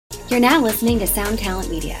You're now listening to Sound Talent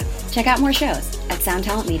Media. Check out more shows at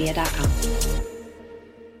soundtalentmedia.com.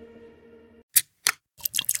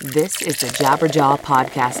 This is the Jabberjaw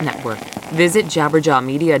Podcast Network. Visit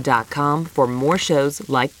jabberjawmedia.com for more shows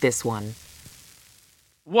like this one.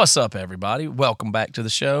 What's up, everybody? Welcome back to the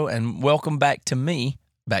show, and welcome back to me,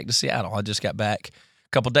 back to Seattle. I just got back a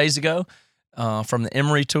couple days ago from the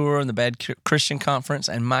Emory Tour and the Bad Christian Conference,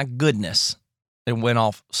 and my goodness, it went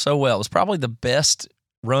off so well. It was probably the best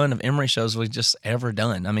run of Emory shows we've just ever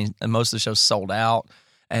done. I mean, most of the shows sold out,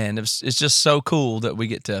 and it's just so cool that we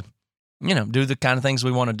get to, do the kind of things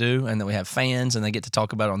we want to do, and that we have fans, and they get to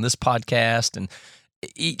talk about it on this podcast. And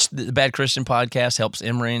the Bad Christian podcast helps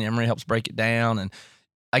Emory, and Emory helps break it down. And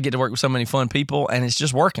I get to work with so many fun people, and it's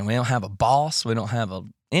just working. We don't have a boss. We don't have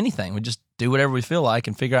anything. We just do whatever we feel like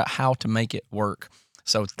and figure out how to make it work.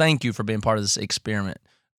 So thank you for being part of this experiment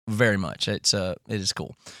very much. It is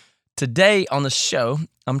cool. Today on the show,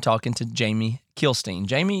 I'm talking to Jamie Kilstein.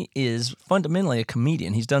 Jamie is fundamentally a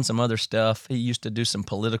comedian. He's done some other stuff. He used to do some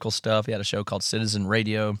political stuff. He had a show called Citizen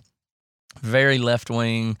Radio. Very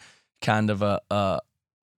left-wing kind of a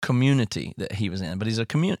community that he was in. But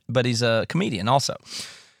he's a comedian also.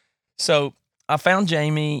 So I found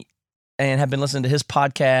Jamie and have been listening to his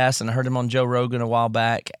podcast, and I heard him on Joe Rogan a while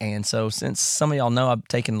back. And so since some of y'all know I've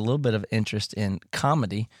taken a little bit of interest in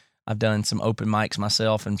comedy, I've done some open mics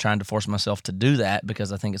myself and trying to force myself to do that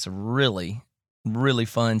because I think it's a really, really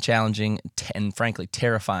fun, challenging, and frankly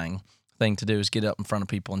terrifying thing to do is get up in front of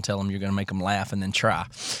people and tell them you're going to make them laugh and then try.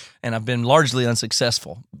 And I've been largely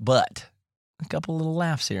unsuccessful, but a couple little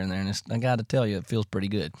laughs here and there, and I got to tell you, it feels pretty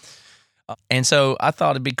good. And so I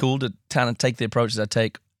thought it'd be cool to kind of take the approach that I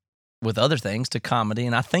take with other things to comedy,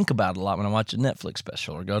 and I think about it a lot when I watch a Netflix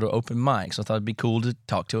special or go to open mics. So I thought it'd be cool to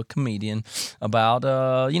talk to a comedian about,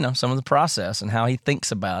 some of the process and how he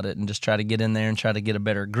thinks about it, and just try to get in there and try to get a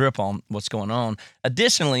better grip on what's going on.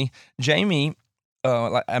 Additionally, Jamie,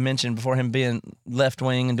 like I mentioned before, him being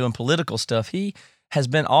left-wing and doing political stuff, he has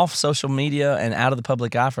been off social media and out of the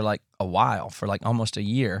public eye for like a while, for like almost a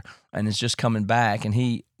year, and is just coming back. And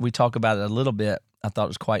we talk about it a little bit. I thought it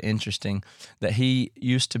was quite interesting that he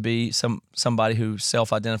used to be somebody who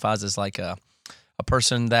self-identifies as like a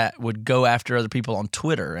person that would go after other people on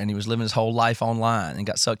Twitter, and he was living his whole life online and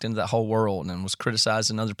got sucked into that whole world and was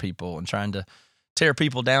criticizing other people and trying to tear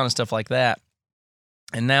people down and stuff like that.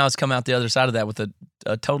 And now it's come out the other side of that with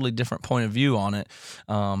a totally different point of view on it.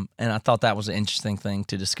 And I thought that was an interesting thing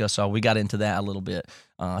to discuss. So we got into that a little bit.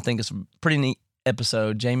 I think it's a pretty neat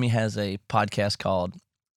episode. Jamie has a podcast called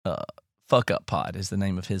Fuck Up Pod is the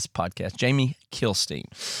name of his podcast, Jamie Kilstein.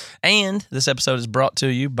 And this episode is brought to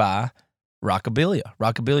you by Rockabilia.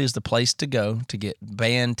 Rockabilia is the place to go to get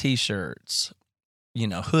band t-shirts,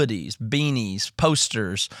 hoodies, beanies,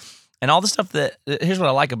 posters, and all the stuff that, here's what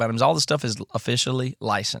I like about them, is all the stuff is officially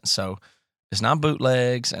licensed. So it's not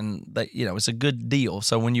bootlegs, and it's a good deal.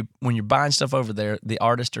 So when you're buying stuff over there, the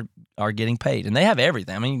artists are getting paid, and they have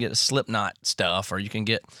everything. I mean, you can get Slipknot stuff, or you can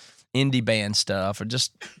get indie band stuff, or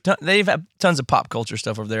just they've had tons of pop culture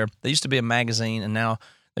stuff over there. They used to be a magazine, and now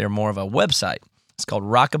they're more of a website. It's called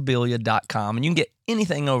rockabilia.com, and you can get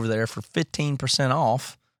anything over there for 15%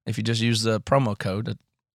 off if you just use the promo code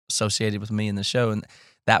associated with me in the show, and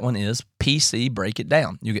that one is PC Break It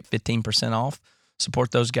Down. You get 15% off.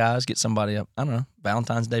 Support those guys. Get somebody a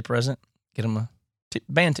Valentine's Day present. Get them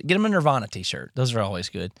get them a Nirvana t-shirt. Those are always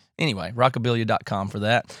good. Anyway, rockabilia.com for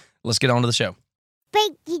that. Let's get on to the show.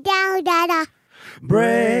 Break it down, Dada.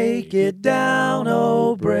 Break it down,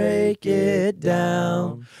 oh, break it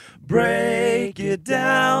down. Break it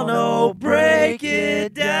down, oh, break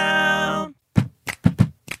it down.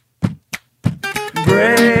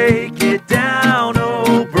 Break it down,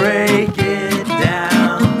 oh, break it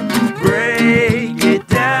down. Break it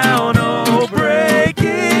down, oh, break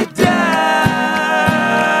it down.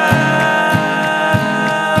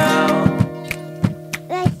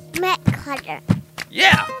 Let's make color.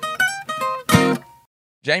 Yeah.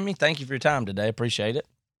 Jamie, thank you for your time today. Appreciate it.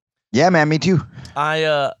 Yeah, man, me too.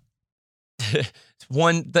 I'm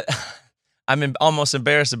almost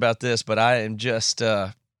embarrassed about this, but I am just,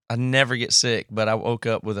 I never get sick, but I woke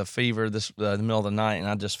up with a fever in the middle of the night, and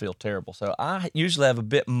I just feel terrible. So I usually have a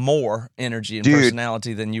bit more energy and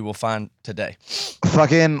personality than you will find today.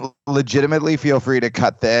 Fucking legitimately feel free to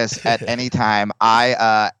cut this at any time.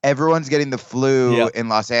 Everyone's getting the flu in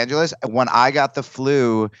Los Angeles. When I got the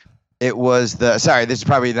flu, it was this is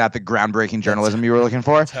probably not the groundbreaking journalism you were looking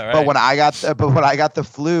for. Right. But when I got the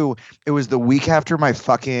flu, it was the week after my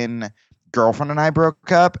fucking girlfriend and I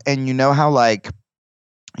broke up. And you know how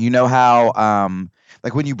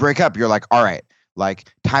when you break up, you're like, all right,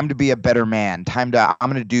 like time to be a better man. I'm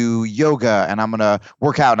going to do yoga, and I'm going to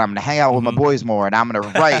work out, and I'm going to hang out with my boys more, and I'm going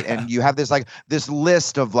to write. And you have this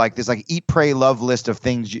list of this eat, pray, love list of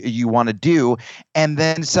things you want to do. And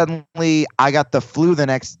then suddenly I got the flu the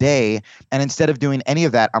next day. And instead of doing any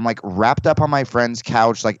of that, I'm like wrapped up on my friend's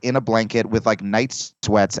couch, like in a blanket with like night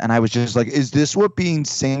sweats. And I was just like, is this what being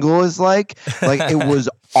single is like? Like it was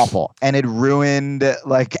awful, and it ruined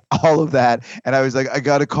like all of that. And I was like, I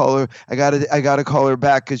gotta call her. I gotta call her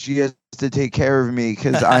back because she has to take care of me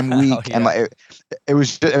because I'm weak. And like it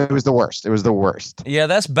was the worst. It was the worst. Yeah,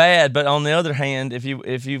 that's bad. But on the other hand, if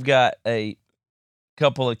you've got a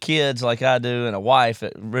couple of kids like I do and a wife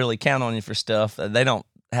that really count on you for stuff, they don't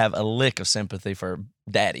have a lick of sympathy for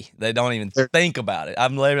daddy. They don't even think about it.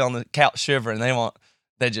 I'm laying on the couch shivering.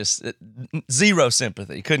 They just zero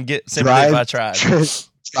sympathy. Couldn't get sympathy if I tried.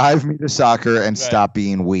 Drive me to soccer and stop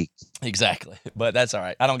being weak. Exactly. But that's all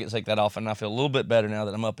right. I don't get sick that often. I feel a little bit better now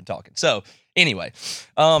that I'm up and talking. So anyway,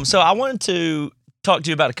 so I wanted to talk to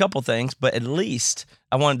you about a couple things, but at least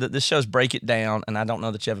I wanted this show's Break It Down, and I don't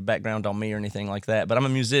know that you have a background on me or anything like that, but I'm a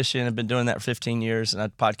musician. I've been doing that for 15 years, and I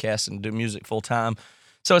podcast and do music full time.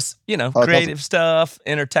 So it's, creative stuff,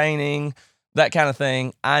 entertaining, that kind of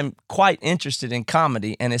thing. I'm quite interested in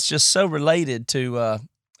comedy, and it's just so related to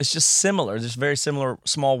it's just similar. There's very similar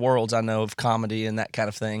small worlds I know of comedy and that kind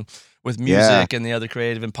of thing with music and the other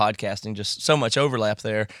creative and podcasting, just so much overlap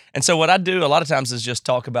there. And so what I do a lot of times is just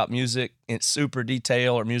talk about music in super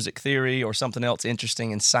detail or music theory or something else interesting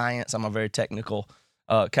in science. I'm a very technical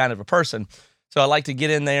kind of a person. So I like to get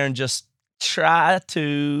in there and just try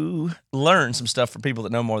to learn some stuff from people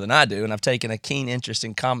that know more than I do. And I've taken a keen interest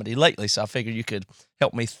in comedy lately, so I figured you could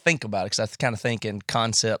help me think about it because I kind of think in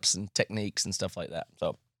concepts and techniques and stuff like that.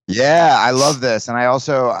 So. Yeah, I love this. And I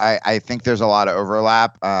also, I think there's a lot of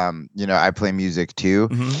overlap. I play music too.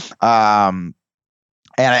 And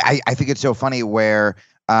I think it's so funny where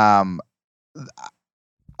a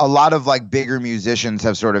lot of like bigger musicians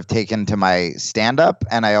have sort of taken to my stand-up.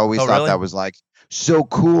 And I always thought that was like so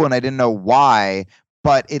cool. And I didn't know why,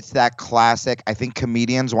 but it's that classic. I think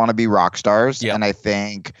comedians want to be rock stars. Yep. And I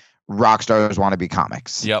think rock stars want to be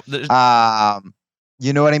comics. Yep.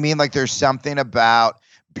 You know what I mean? Like there's something about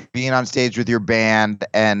being on stage with your band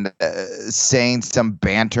and saying some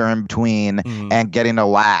banter in between and getting a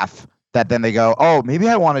laugh that then they go, oh, maybe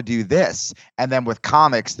I want to do this. And then with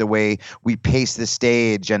comics, the way we pace the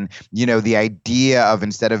stage and, the idea of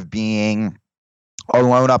instead of being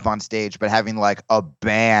alone up on stage, but having like a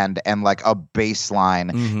band and like a bass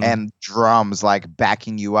line and drums like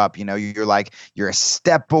backing you up, you're a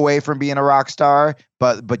step away from being a rock star,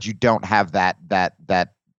 but you don't have that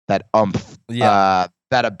umph. Yeah.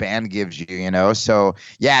 That a band gives you, So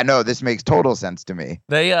yeah, no, this makes total sense to me.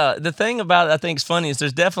 The thing about it I think is funny is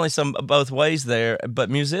there's definitely some both ways there, but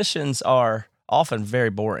musicians are often very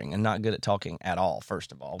boring and not good at talking at all,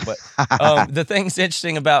 first of all. But the thing's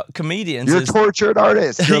interesting about comedians you're is tortured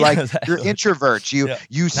artists. You're like exactly. You're introverts. You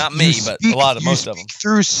not me, but a lot of most of them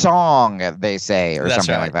through song, they say, or That's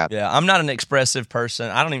something right. like that. Yeah, I'm not an expressive person.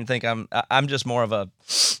 I don't even think I'm just more of a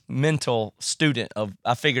mental student of.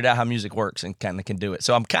 I figured out how music works and kind of can do it.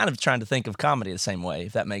 So I'm kind of trying to think of comedy the same way,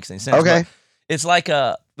 if that makes any sense. Okay. But it's like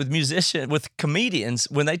with comedians,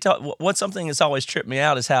 when they talk, what's something that's always tripped me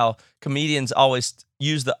out is how comedians always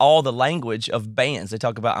use all the language of bands. They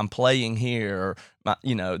talk about I'm playing here, or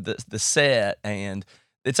the set, and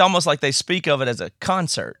it's almost like they speak of it as a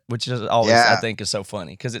concert, which is always I think is so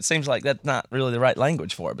funny because it seems like that's not really the right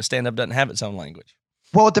language for it. But stand up doesn't have its own language.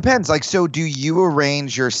 Well, it depends. Like, so do you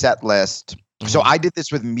arrange your set list? So I did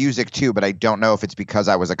this with music too, but I don't know if it's because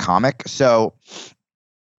I was a comic. So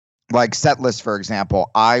like set list, for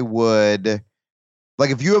example, I would like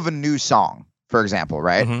if you have a new song, for example,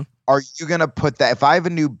 right? Are you going to put that if I have a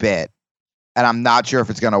new bit and I'm not sure if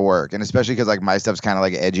it's going to work, and especially because like my stuff's kind of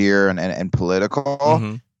like edgier and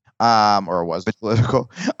political, or was political,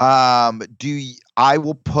 I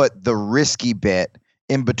will put the risky bit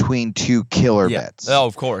in between two killer bits. Oh,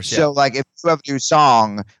 of course. Yeah. So like if you have a new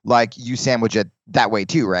song, like you sandwich it that way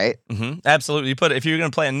too, right? Absolutely. You put it, if you're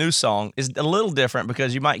going to play a new song, it's a little different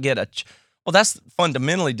because you might get that's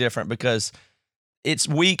fundamentally different because it's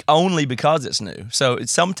weak only because it's new. So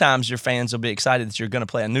sometimes your fans will be excited that you're going to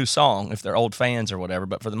play a new song if they're old fans or whatever.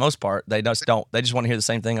 But for the most part, they just don't. They just want to hear the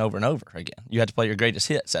same thing over and over again. You have to play your greatest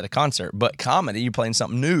hits at a concert. But comedy, you're playing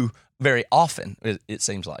something new very often. It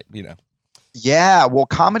seems like Yeah, well,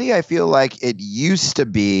 comedy, I feel like it used to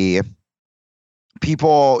be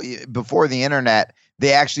people before the internet,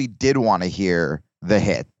 they actually did want to hear the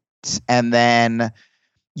hits. And then,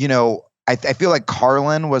 I feel like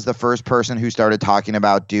Carlin was the first person who started talking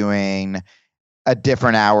about doing a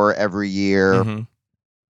different hour every year. Mm-hmm.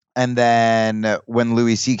 And then when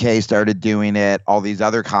Louis C.K. started doing it, all these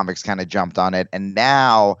other comics kind of jumped on it. And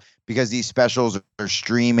now, because these specials are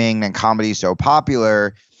streaming and comedy's so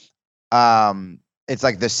popular, it's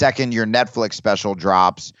like the second your Netflix special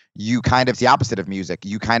drops, it's the opposite of music.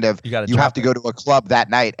 You have to go to a club that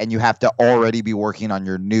night and you have to already be working on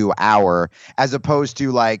your new hour, as opposed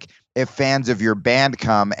to like if fans of your band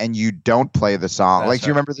come and you don't play the song. Do you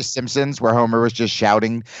remember The Simpsons where Homer was just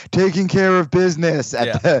shouting, taking care of business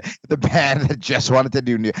at the band that just wanted to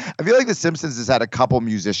do new. I feel like The Simpsons has had a couple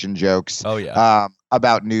musician jokes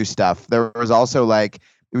about new stuff. There was also I think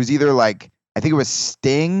it was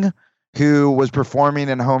Sting who was performing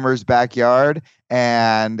in Homer's backyard,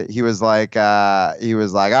 and he was like, all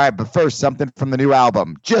right, but first something from the new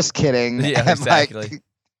album. Just kidding. Yeah, exactly.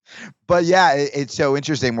 But yeah, it's so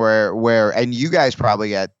interesting where and you guys probably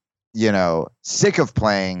get, sick of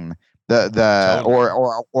playing the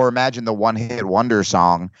or imagine the one hit wonder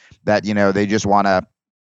song that, they just want to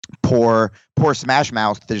poor Smash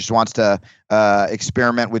Mouth that just wants to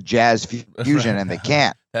experiment with jazz fusion and they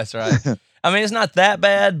can't. That's right. I mean, it's not that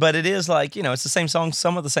bad, but it is it's the same song.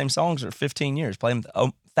 Some of the same songs are 15 years, play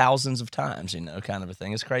them thousands of times, kind of a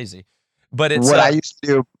thing. It's crazy. But it's what I used to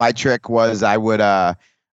do. My trick was I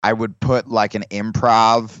would put like an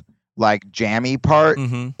improv, like jammy part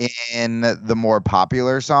in the more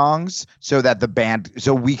popular songs so that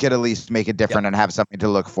so we could at least make it different and have something to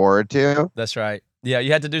look forward to. That's right. Yeah,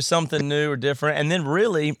 you had to do something new or different. And then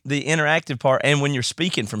really the interactive part, and when you're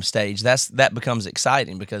speaking from stage, that becomes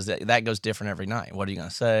exciting because that goes different every night. What are you going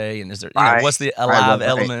to say? And is there, what's the live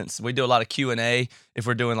elements? We do a lot of Q&A if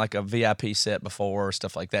we're doing like a VIP set before or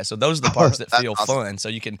stuff like that. So those are the parts that feel fun. So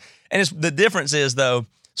you can, and the difference is though,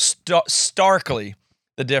 starkly,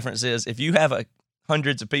 the difference is if you have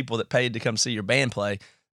hundreds of people that paid to come see your band play,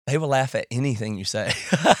 they will laugh at anything you say.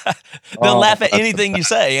 They'll laugh at anything you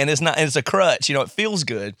say, and it's a crutch. It feels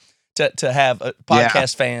good to have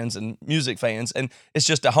podcast fans and music fans, and it's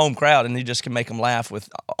just a home crowd, and you just can make them laugh with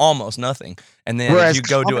almost nothing. And then if you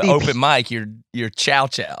go to an open mic, you're chow.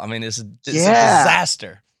 I mean, it's a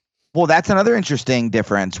disaster. Well, that's another interesting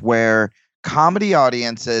difference where comedy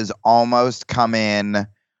audiences almost come in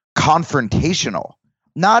confrontational.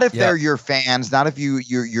 Not if they're your fans, not if you're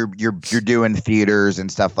doing theaters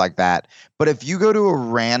and stuff like that. But if you go to a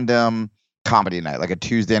random comedy night, like a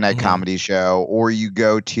Tuesday night comedy show, or you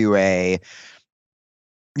go to a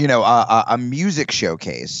music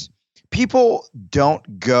showcase, people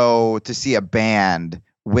don't go to see a band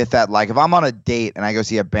with that. Like if I'm on a date and I go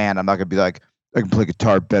see a band, I'm not gonna be like, I can play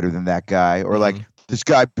guitar better than that guy, or like this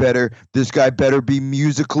guy better not be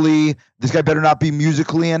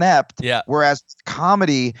musically inept. Yeah. Whereas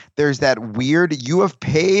comedy, there's that weird, you have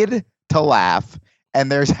paid to laugh, and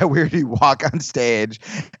there's that weird, you walk on stage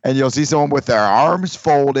and you'll see someone with their arms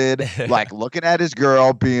folded, like looking at his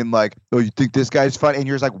girl being like, oh, you think this guy's fun? And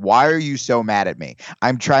you're just like, why are you so mad at me?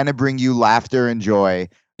 I'm trying to bring you laughter and joy.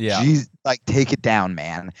 Yeah. Jeez, like take it down,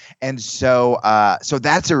 man. And so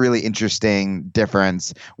that's a really interesting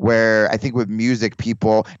difference where I think with music,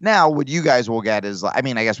 people now what you guys will get is, I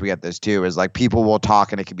mean, I guess we get this too, is like people will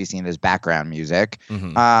talk and it can be seen as background music.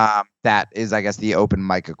 That is, I guess, the open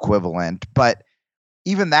mic equivalent. But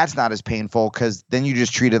even that's not as painful because then you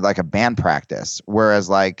just treat it like a band practice. Whereas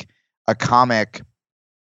like a comic,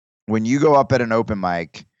 when you go up at an open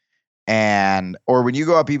mic, or when you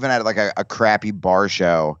go up even at like a crappy bar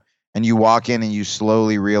show and you walk in and you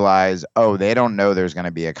slowly realize, oh, they don't know there's going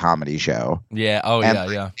to be a comedy show. Yeah. Oh,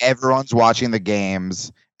 and yeah. Everyone's watching the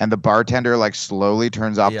games and the bartender like slowly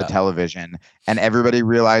turns off the television and everybody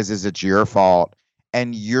realizes it's your fault.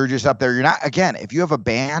 And you're just up there. You're not, again, if you have a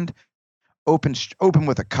band, open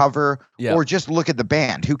with a cover or just look at the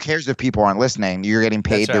band. Who cares if people aren't listening? You're getting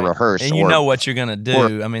paid to rehearse. And you know what you're going to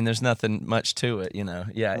do. I mean, there's nothing much to it,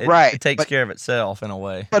 Yeah, it takes care of itself in a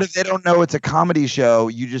way. But if they don't know it's a comedy show,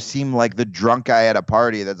 you just seem like the drunk guy at a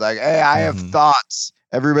party that's like, hey, I have thoughts.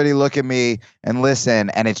 Everybody look at me and listen.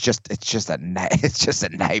 And it's just a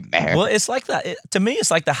nightmare. Well, it's like that. To me, it's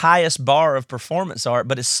like the highest bar of performance art,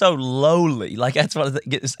 but it's so lowly. Like that's what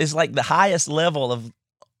it's like the highest level of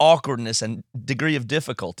awkwardness and degree of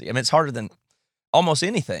difficulty. I mean, it's harder than almost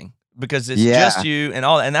anything because it's just you and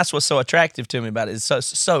all, and that's what's so attractive to me about it. It's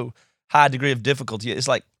so high degree of difficulty. It's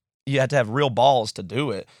like you have to have real balls to do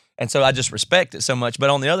it, and so I just respect it so much. But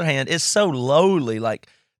on the other hand, it's so lowly, like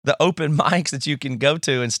the open mics that you can go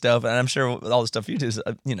to and stuff. And I'm sure all the stuff you do is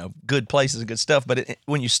good places, good stuff. But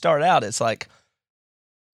when you start out, it's like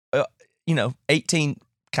 18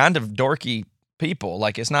 kind of dorky people.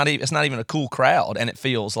 Like it's not even a cool crowd, and it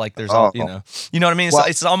feels like there's Oh. you know what I mean. Well-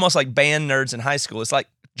 It's almost like band nerds in high school. It's like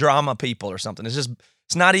drama people or something. It's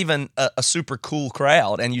not even a super cool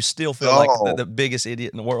crowd, and you still feel like No. the biggest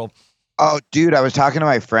idiot in the world. Oh, dude, I was talking to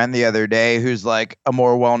my friend the other day who's like a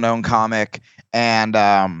more well-known comic, and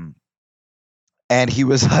he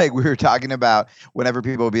was like, we were talking about whenever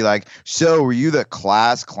people would be like, so were you the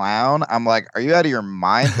class clown? I'm like, are you out of your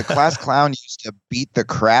mind? The class clown used to beat the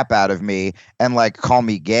crap out of me and like call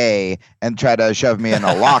me gay and try to shove me in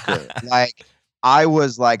a locker. Like I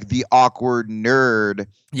was like the awkward nerd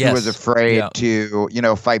who was afraid to,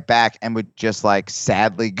 fight back and would just like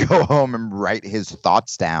sadly go home and write his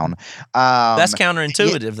thoughts down. That's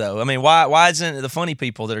counterintuitive, though. I mean, why isn't it the funny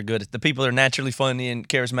people that are good at the people that are naturally funny and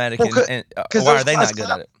charismatic? Why are they not good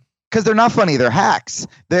at it? Because they're not funny, they're hacks.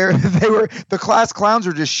 The class clowns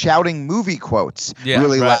were just shouting movie quotes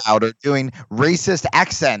really loud, or doing racist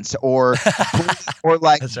accents, or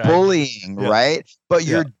like bullying, right? But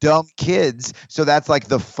you're dumb kids, so that's like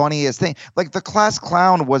the funniest thing. Like the class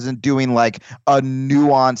clown wasn't doing like a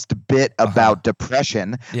nuanced bit about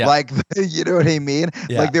depression. Like, you know what I mean?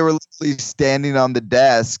 Like they were literally standing on the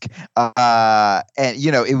desk, and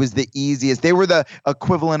it was the easiest. They were the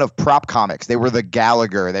equivalent of prop comics. They were the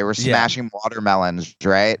Gallagher. They were smashing watermelons,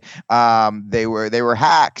 right? They were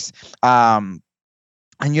hacks. And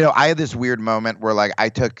I had this weird moment where like I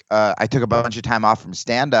took a bunch of time off from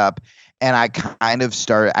stand up, and I kind of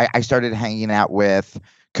started hanging out with,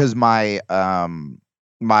 because my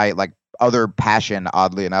like other passion,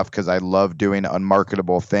 oddly enough, because I love doing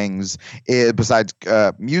unmarketable things besides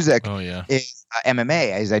music, is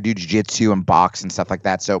MMA, as I do jiu-jitsu and box and stuff like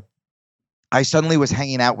that. So I suddenly was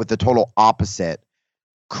hanging out with the total opposite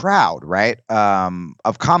crowd, right?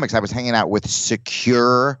 Of comics. I was hanging out with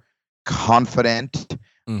secure, confident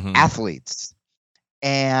athletes.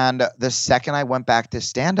 And the second I went back to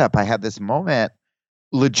stand up, I had this moment,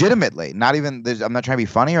 legitimately, I'm not trying to be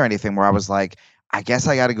funny or anything, where I was like, I guess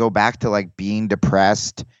I got to go back to like being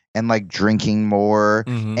depressed and like drinking more.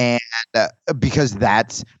 And because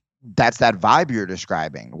that's that vibe you're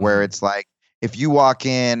describing, where it's like, if you walk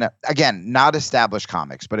in, again, not established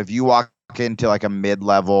comics, but if you walk into like a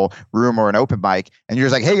mid-level room or an open mic and you're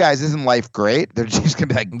just like, hey guys, isn't life great? They're just gonna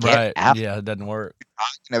be like, get out. Yeah, it doesn't work.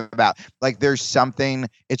 Talking about, like, there's something,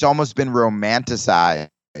 it's almost been romanticized,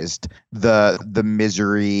 the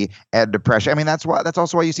misery and depression. I mean, that's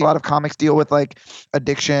also why you see a lot of comics deal with like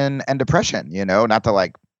addiction and depression, not to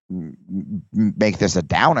like make this a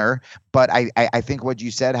downer, but I think what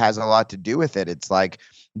you said has a lot to do with it. It's like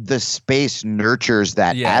the space nurtures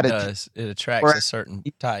that attitude. It does. It attracts a certain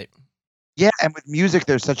type. Yeah, and with music,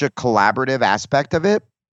 there's such a collaborative aspect of it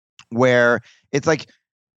where it's like,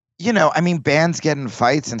 bands get in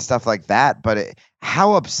fights and stuff like that, but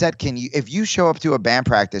how upset can you, if you show up to a band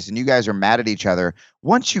practice and you guys are mad at each other,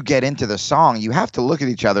 once you get into the song, you have to look at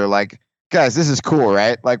each other like, guys, this is cool,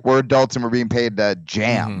 right? Like, we're adults and we're being paid to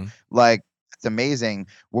jam. Like, it's amazing.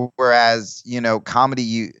 Whereas,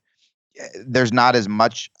 comedy, there's not as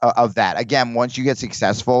much of that. Again, once you get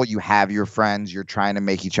successful, you have your friends, you're trying to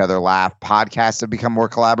make each other laugh. Podcasts have become more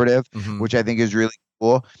collaborative, which I think is really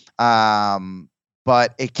cool.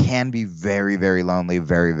 But it can be very, very lonely,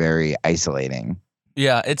 very, very isolating.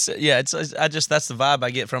 It's that's the vibe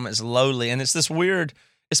I get from it. It's lonely, and it's this weird,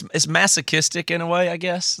 it's masochistic in a way, I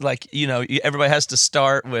guess. Like, everybody has to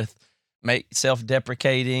start with make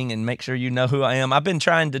self-deprecating and make sure you know who I am. I've been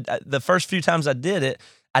trying to, the first few times I did it,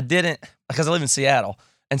 I didn't, because I live in Seattle.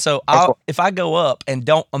 And so if I go up and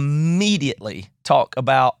don't immediately talk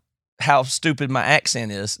about how stupid my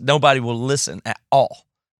accent is, nobody will listen at all.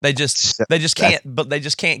 They just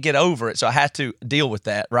can't get over it. So I have to deal with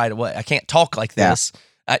that right away. I can't talk like this.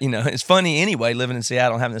 It's funny anyway, living in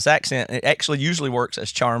Seattle and having this accent. It actually usually works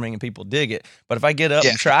as charming and people dig it. But if I get up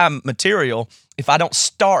and try material, if I don't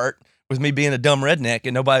start with me being a dumb redneck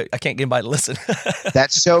and I can't get anybody to listen.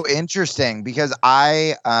 That's so interesting, because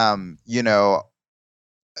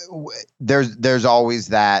there's always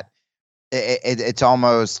that. It's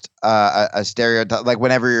almost a stereotype. Like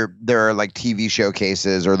whenever there are like TV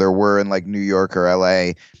showcases, or there were in like New York or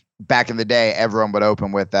LA back in the day, everyone would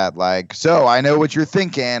open with that, like, so I know what you're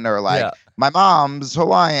thinking, or like, my mom's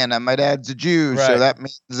Hawaiian and my dad's a Jew, so that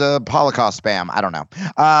means a Holocaust spam. I don't know.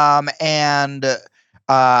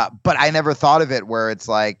 But I never thought of it where it's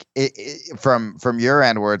like from your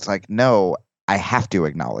end, where it's like, no, I have to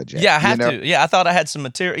acknowledge it. Yeah, I have to. Yeah, I thought I had some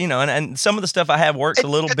material, and some of the stuff I have works a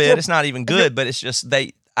little bit. It's not even good, but it's just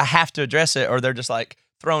I have to address it, or they're just like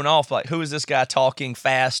thrown off. Like, who is this guy talking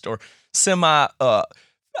fast or semi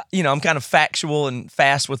I'm kind of factual and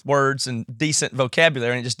fast with words and decent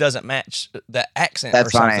vocabulary, and it just doesn't match the accent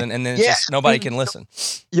That's or funny. something, and then it's just nobody can listen.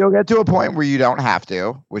 You'll get to a point where you don't have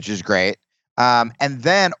to, which is great. And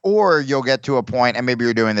then, or you'll get to a point, and maybe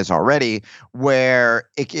you're doing this already, where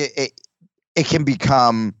it can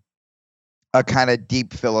become a kind of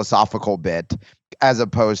deep philosophical bit, as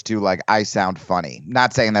opposed to like, I sound funny.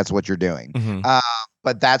 Not saying that's what you're doing,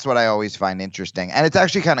 but that's what I always find interesting. And it's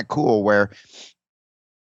actually kind of cool where,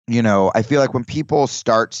 I feel like when people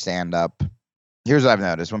start stand up, here's what I've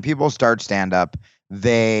noticed. When people start stand up,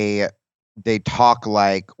 they talk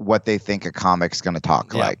like what they think a comic's going to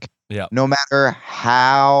talk like. Yeah. No matter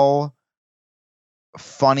how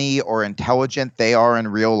funny or intelligent they are in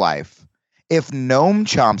real life. If Noam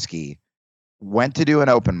Chomsky went to do an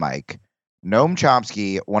open mic, Noam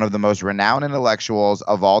Chomsky, one of the most renowned intellectuals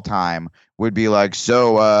of all time, would be like,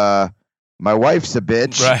 so, my wife's a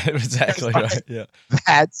bitch. Right, exactly. Right. Yeah.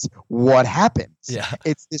 That's what happens. Yeah.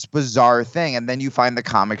 It's this bizarre thing. And then you find the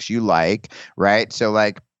comics you like, right? So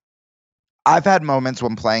like, I've had moments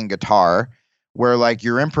when playing guitar where like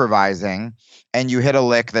you're improvising and you hit a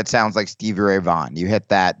lick that sounds like Stevie Ray Vaughan. You hit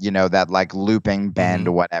that, that like looping bend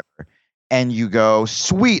or whatever. And you go,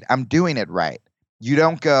 sweet, I'm doing it right. You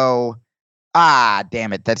don't go,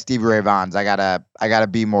 damn it, that's Stevie Ray Vaughan's. I gotta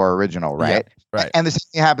be more original, right? Yeah, right. And the same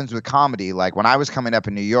thing happens with comedy. Like when I was coming up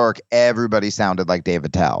in New York, everybody sounded like Dave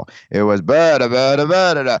Attell. It was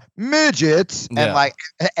midgets, and like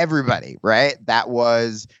everybody, right? That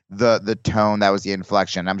was the tone. That was the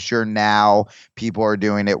inflection. I'm sure now people are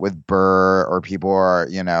doing it with Burr, or people are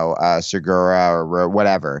Segura or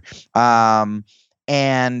whatever.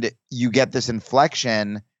 And you get this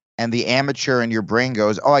inflection. And the amateur in your brain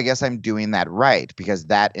goes, oh, I guess I'm doing that right, because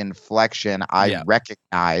that inflection I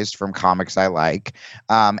recognized from comics I like,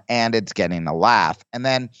 and it's getting a laugh. And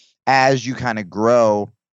then as you kind of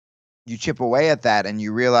grow, you chip away at that and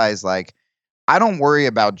you realize, like, I don't worry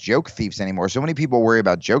about joke thieves anymore. So many people worry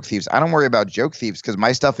about joke thieves. I don't worry about joke thieves because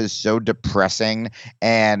my stuff is so depressing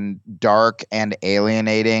and dark and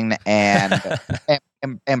alienating and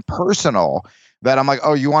and personal that I'm like,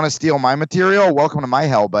 oh, you want to steal my material? Welcome to my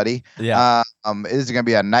hell, buddy. Yeah. This is going to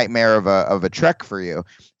be a nightmare of a trek for you.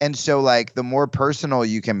 And so like the more personal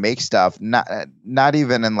you can make stuff, not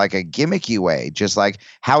even in like a gimmicky way, just like,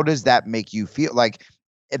 how does that make you feel? Like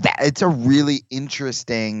that, it's a really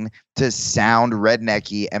interesting to sound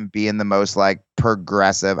rednecky and be in the most like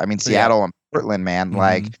progressive. I mean, Seattle and Portland, man,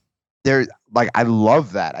 like they're like, I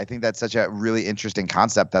love that. I think that's such a really interesting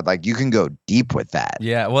concept that like you can go deep with that.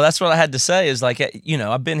 Yeah. Well, that's what I had to say is like,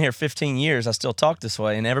 I've been here 15 years. I still talk this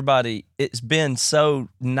way, and everybody, it's been so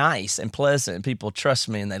nice and pleasant, and people trust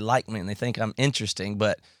me and they like me and they think I'm interesting.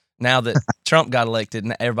 But now that Trump got elected,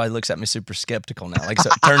 and everybody looks at me super skeptical now. Like,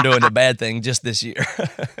 so it turned into a bad thing just this year.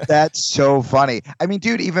 That's so funny. I mean,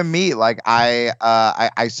 dude, even me, like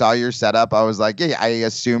I saw your setup. I was like, yeah, I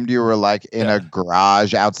assumed you were like in a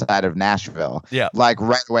garage outside of Nashville. Yeah. Like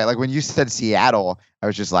right away. Like when you said Seattle, I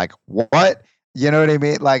was just like, what? You know what I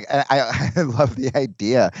mean? Like I love the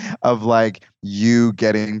idea of like you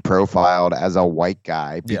getting profiled as a white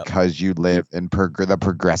guy because you live in the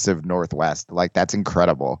progressive Northwest. Like that's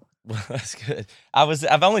incredible. Well, that's good.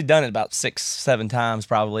 I've only done it about 6-7 times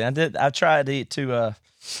probably. I tried to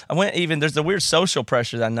I went even, there's the weird social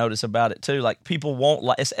pressure that I notice about it too. Like people won't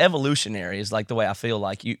like, it's evolutionary is like the way I feel.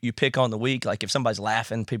 Like you pick on the weak. Like if somebody's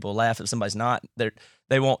laughing, people laugh. If somebody's not,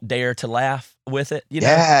 they won't dare to laugh with it. You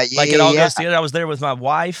know? Like it all goes together. I was there with my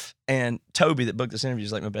wife and Toby that booked this interview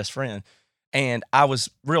is like my best friend. And I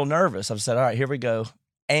was real nervous. I said, all right, here we go.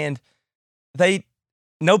 And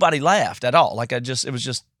nobody laughed at all. Like it was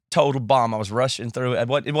just total bomb. I was rushing through it.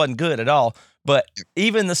 It wasn't good at all. But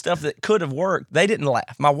even the stuff that could have worked, they didn't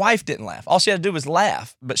laugh. My wife didn't laugh. All she had to do was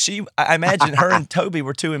laugh. But I imagine her and Toby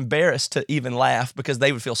were too embarrassed to even laugh because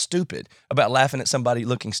they would feel stupid about laughing at somebody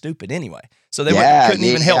looking stupid anyway. So they couldn't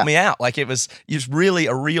even help me out. Like it was just really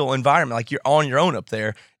a real environment. Like you're on your own up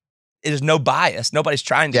there. There's no bias. Nobody's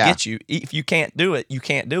trying to get you. If you can't do it, you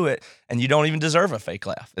can't do it. And you don't even deserve a fake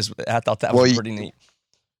laugh. I thought that was pretty neat.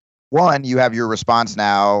 One, you have your response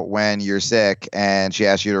now when you're sick and she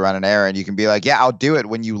asks you to run an errand. You can be like, yeah, I'll do it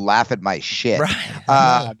when you laugh at my shit.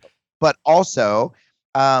 Right. But also,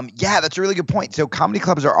 that's a really good point. So comedy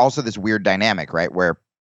clubs are also this weird dynamic, right? Where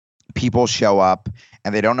people show up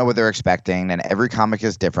and they don't know what they're expecting and every comic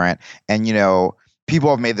is different. And, people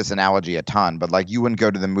have made this analogy a ton, but like you wouldn't go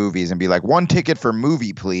to the movies and be like, 1 ticket for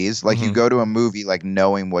movie, please. Like you go to a movie like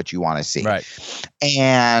knowing what you want to see. Right.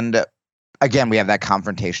 And again, we have that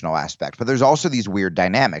confrontational aspect, but there's also these weird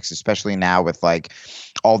dynamics, especially now with like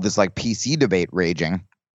all this like PC debate raging,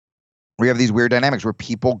 we have these weird dynamics where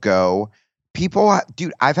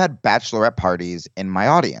dude, I've had bachelorette parties in my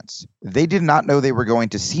audience. They did not know they were going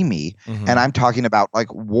to see me. Mhm. And I'm talking about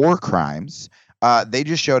like war crimes. They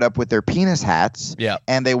just showed up with their penis hats. Yeah.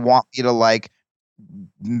 And they want me to like,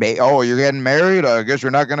 you're getting married? I guess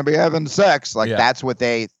you're not going to be having sex. Like, Yeah. that's what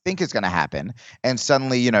they think is going to happen. And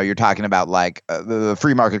suddenly, you're talking about like the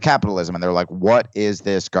free market capitalism. And they're like, what is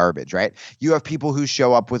this garbage, right? You have people who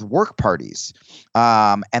show up with work parties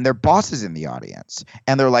and their boss is in the audience.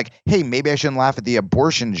 And they're like, hey, maybe I shouldn't laugh at the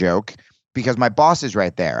abortion joke because my boss is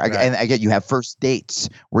right there. Right. And I get you have first dates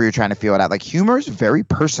where you're trying to feel it out. Like, humor is very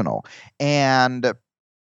personal. And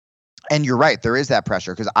you're right. There is that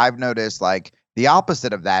pressure because I've noticed like, the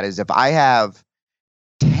opposite of that is if I have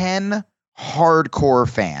 10 hardcore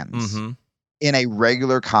fans Mm-hmm. in a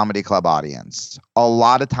regular comedy club audience, a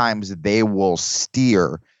lot of times they will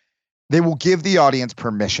give the audience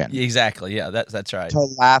permission Exactly. Yeah, that's right. to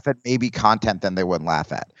laugh at maybe content than they wouldn't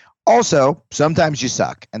laugh at. Also, sometimes you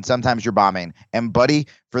suck and sometimes you're bombing. And buddy,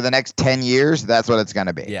 for the next 10 years, that's what it's going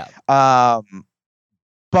to be. Yeah.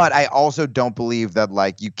 But I also don't believe that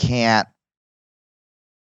like you can't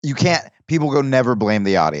people go never blame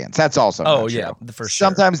the audience. That's also not true. Yeah, for sure.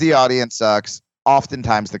 Sometimes the audience sucks.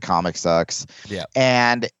 Oftentimes the comic sucks. Yeah.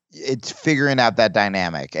 And it's figuring out that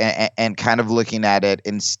dynamic and kind of looking at it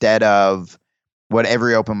instead of what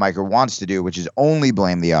every open micer wants to do, which is only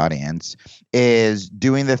blame the audience, is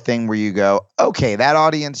doing the thing where you go, okay, that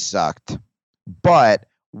audience sucked, but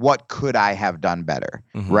what could I have done better?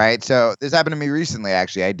 Mm-hmm. Right? So this happened to me recently,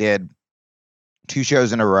 actually. I did 2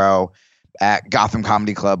 shows in a row at Gotham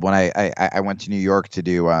Comedy Club when I went to New York to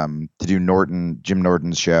do Jim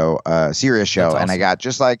Norton's show, serious show. That's awesome. And I got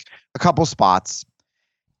just like a couple spots.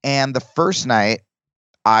 And the first night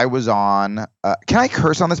I was on, can I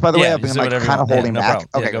curse on this, by the way? Yeah, I've been do like whatever you kind of want. holding no back. problem.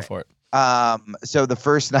 Okay, Yeah, go great. for it. So the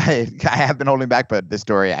first night I have been holding back, but this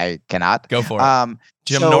story I cannot. Go for it.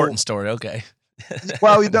 Jim so- Norton story. Okay.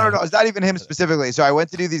 Well, no, it's not even him specifically. So I went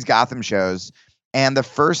to do these Gotham shows, and the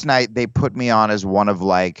first night they put me on as one of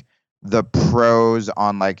like the pros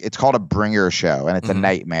on like, it's called a bringer show, and it's a Mhm.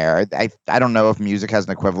 nightmare. I don't know if music has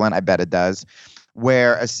an equivalent. I bet it does,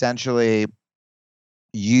 where essentially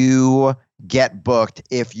you get booked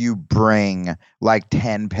if you bring like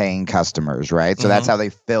 10 paying customers, right? So that's how they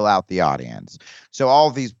fill out the audience. So all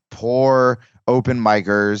of these poor open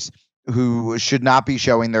micers who should not be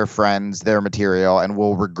showing their friends their material and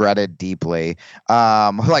will regret it deeply.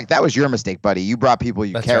 Like, that was your mistake, buddy. You brought people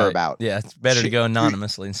you That's care right. about. Yeah, it's better to go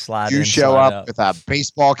anonymously and slide in. You show slide up out. with a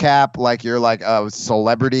baseball cap like you're like a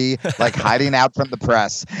celebrity, like hiding out from the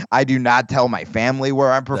press. I do not tell my family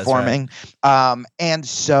where I'm That's right. performing. And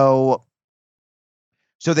so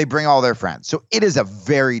they bring all their friends. So it is a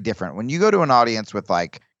very different. When you go to an audience with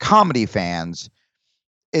like comedy fans,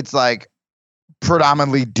 it's like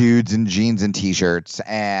predominantly dudes in jeans and t-shirts,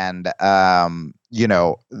 and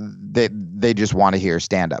they just want to hear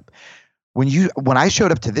stand up. When I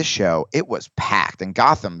showed up to this show, it was packed, and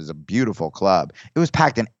Gotham is a beautiful club. It was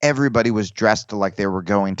packed, and everybody was dressed like they were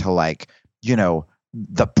going to like,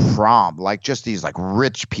 the prom, like just these like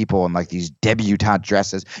rich people in like these debutante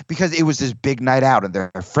dresses, because it was this big night out and their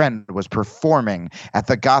friend was performing at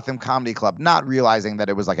the Gotham Comedy Club, not realizing that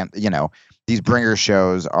it was like these bringer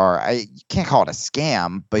shows you can't call it a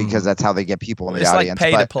scam, but because that's how they get people in the It's audience.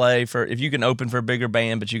 like pay to play for, if you can open for a bigger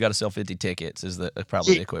band, but you got to sell 50 tickets is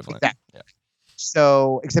probably the equivalent. Exactly. Yeah.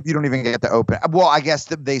 So, except you don't even get to open. Well, I guess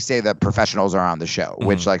they say that professionals are on the show,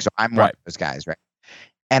 which so I'm one of those guys, right?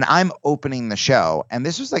 And I'm opening the show, and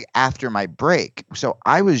this was like after my break. So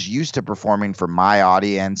I was used to performing for my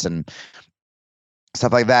audience and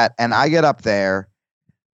stuff like that. And I get up there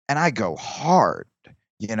and I go hard.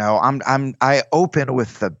 I open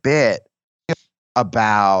with the bit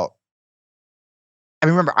about,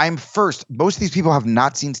 remember, I'm first. Most of these people have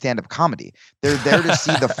not seen stand-up comedy. They're there to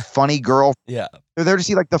see the funny girl. Yeah. They're there to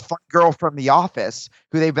see like the fun girl from The Office,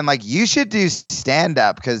 who they've been like, you should do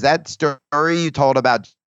stand-up because that story you told about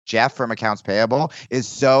Jeff from Accounts Payable is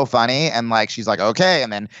so funny. And like, she's like, okay.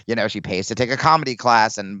 And then, she pays to take a comedy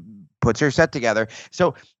class and puts her set together.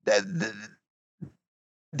 So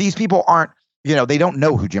these people aren't, they don't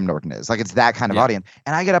know who Jim Norton is. Like, it's that kind of audience.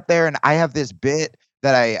 And I get up there and I have this bit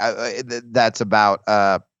that that's about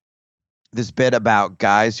this bit about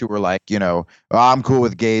guys who were like, oh, I'm cool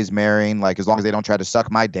with gays marrying, like, as long as they don't try to suck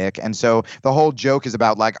my dick. And so the whole joke is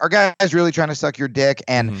about like, are guys really trying to suck your dick?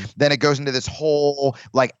 And then it goes into this whole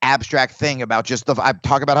like abstract thing about just I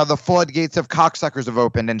talk about how the floodgates of cocksuckers have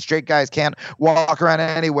opened and straight guys can't walk around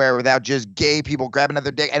anywhere without just gay people grabbing at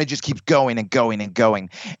their dick. And it just keeps going and going and going.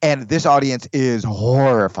 And this audience is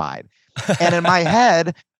horrified. And in my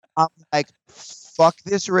head, I'm like, fuck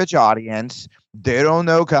this rich audience. They don't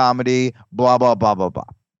know comedy, blah, blah, blah, blah, blah.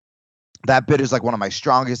 That bit is like one of my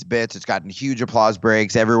strongest bits. It's gotten huge applause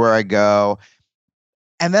breaks everywhere I go.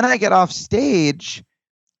 And then I get off stage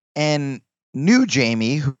and new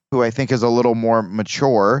Jamie, who I think is a little more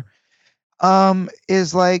mature,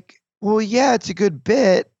 is like, well, yeah, it's a good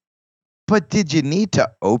bit, but did you need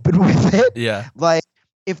to open with it? Yeah. Like,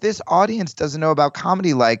 if this audience doesn't know about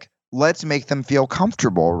comedy, like, let's make them feel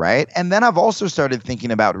comfortable, right? And then I've also started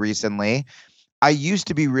thinking about recently, I used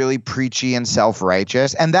to be really preachy and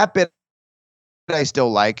self-righteous, and that bit I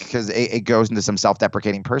still like because it goes into some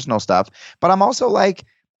self-deprecating personal stuff. But I'm also like,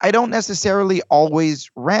 I don't necessarily always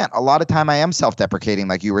rant. A lot of time I am self-deprecating,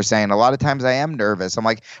 like you were saying. A lot of times I am nervous. I'm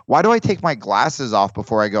like, why do I take my glasses off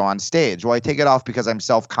before I go on stage? Well, I take it off because I'm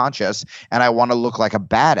self-conscious and I want to look like a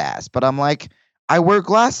badass. But I'm like, I wear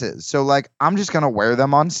glasses. So like, I'm just going to wear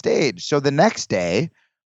them on stage. So the next day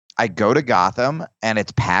I go to Gotham and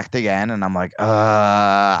it's packed again. And I'm like,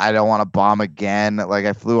 I don't want to bomb again. Like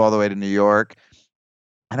I flew all the way to New York.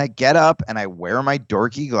 And I get up and I wear my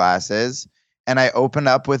dorky glasses and I open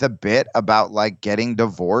up with a bit about like getting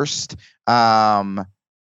divorced and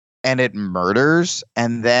it murders.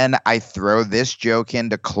 And then I throw this joke in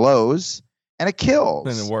to close and it kills.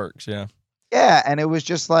 And it works, yeah. Yeah. And it was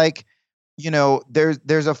just like,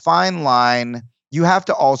 there's a fine line. You have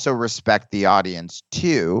to also respect the audience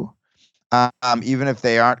too. Even if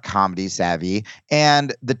they aren't comedy savvy.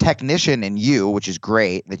 And the technician in you, which is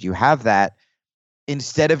great that you have that,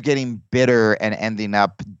 instead of getting bitter and ending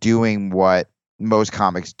up doing what most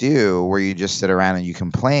comics do, where you just sit around and you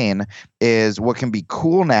complain, is what can be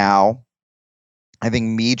cool now. I think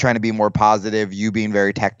me trying to be more positive, you being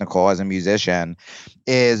very technical as a musician,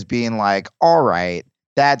 is being like, all right,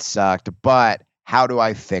 that sucked, but how do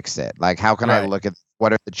I fix it? Like, how can I look at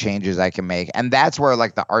what are the changes I can make? And that's where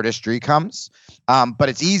like the artistry comes. But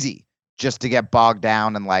it's easy just to get bogged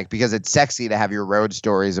down and like, because it's sexy to have your road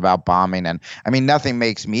stories about bombing. And I mean, nothing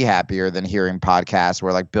makes me happier than hearing podcasts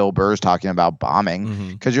where like Bill Burr's talking about bombing,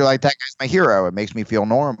 because you're like, that guy's my hero. It makes me feel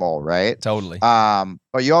normal, right? Totally.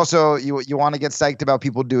 But you also you want to get psyched about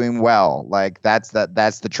people doing well. Like that's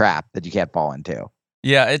the trap that you can't fall into.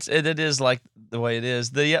 Yeah, it is like the way it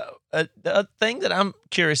is. The thing that I'm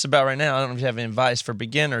curious about right now, I don't know if you have any advice for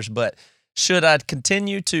beginners, but should I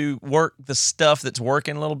continue to work the stuff that's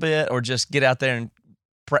working a little bit, or just get out there and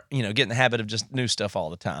get in the habit of just new stuff all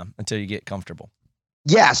the time until you get comfortable?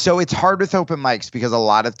 Yeah, so it's hard with open mics because a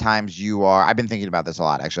lot of times I've been thinking about this a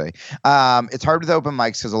lot actually. It's hard with open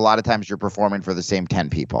mics because a lot of times you're performing for the same 10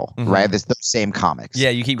 people, right? It's the same comics.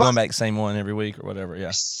 Yeah, you keep going back the same one every week or whatever,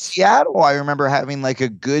 yeah. Seattle, I remember having like a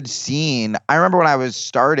good scene. I remember when I was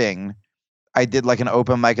starting, I did like an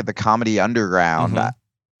open mic at the Comedy Underground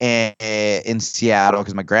in Seattle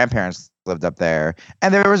because my grandparents lived up there.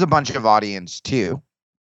 And there was a bunch of audience too.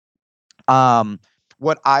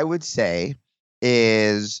 What I would say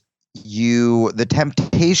is the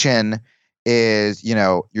temptation is,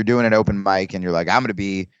 you're doing an open mic and you're like, I'm going to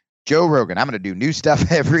be Joe Rogan. I'm going to do new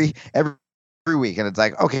stuff every week. And it's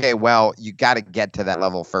like, okay, well, you got to get to that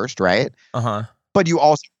level first, right? But you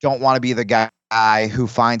also don't want to be the guy who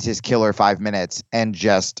finds his killer 5 minutes and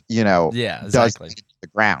just, does it to the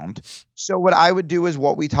ground. So what I would do is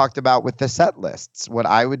what we talked about with the set lists. What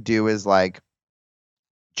I would do is like,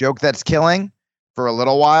 joke that's killing for a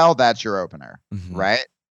little while, that's your opener, right?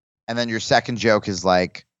 And then your second joke is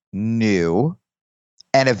like new.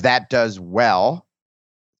 And if that does well,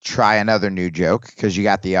 try another new joke because you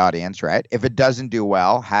got the audience, right? If it doesn't do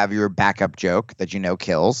well, have your backup joke that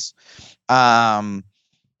kills.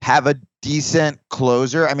 Have a decent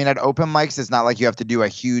closer. I mean, at open mics, it's not like you have to do a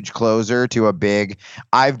huge closer to a big.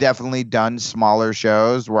 I've definitely done smaller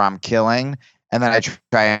shows where I'm killing, and then I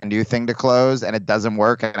try a new thing to close, and it doesn't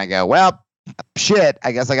work, and I go, well, shit,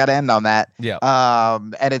 I guess I got to end on that. Yeah.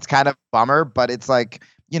 And it's kind of a bummer, but it's like,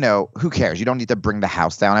 who cares? You don't need to bring the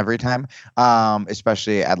house down every time,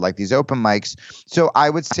 especially at like these open mics. So I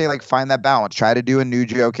would say like find that balance. Try to do a new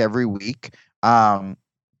joke every week.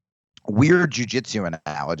 Weird jujitsu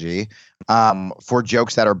analogy for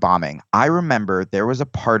jokes that are bombing. I remember there was a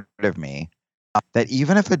part of me that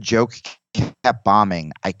even if a joke kept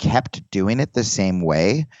bombing, I kept doing it the same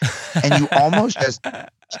way. And you almost just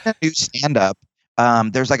do stand-up.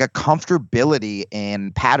 There's like a comfortability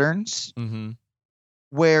in patterns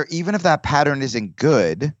where even if that pattern isn't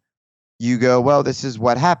good, you go, well, this is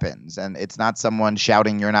what happens. And it's not someone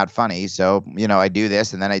shouting, you're not funny. So, I do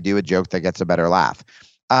this and then I do a joke that gets a better laugh.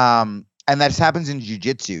 And that happens in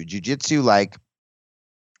jujitsu. Jujitsu, like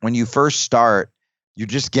when you first start, you're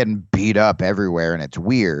just getting beat up everywhere and it's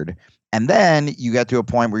weird. And then you get to a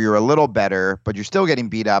point where you're a little better, but you're still getting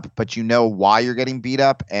beat up, but you know why you're getting beat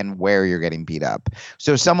up and where you're getting beat up.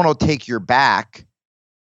 So someone will take your back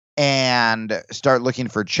and start looking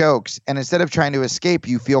for chokes. And instead of trying to escape,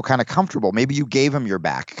 you feel kind of comfortable. Maybe you gave him your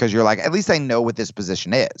back because you're like, at least I know what this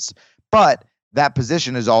position is. But that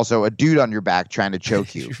position is also a dude on your back trying to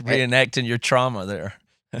choke you. You're reenacting your trauma there.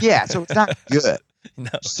 Yeah, so it's not good. No.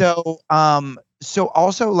 So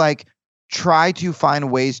also like try to find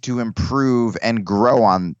ways to improve and grow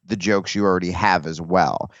on the jokes you already have as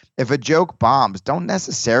well. If a joke bombs, don't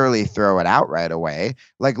necessarily throw it out right away.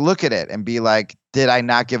 Like look at it and be like, did I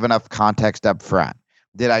not give enough context up front?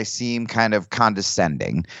 Did I seem kind of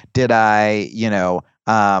condescending? Did I,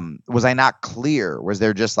 was I not clear? Was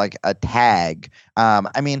there just like a tag?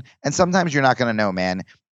 And sometimes you're not going to know, man.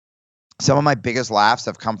 Some of my biggest laughs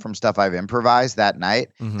have come from stuff I've improvised that night.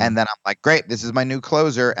 And then I'm like, great, this is my new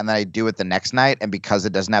closer. And then I do it the next night. And because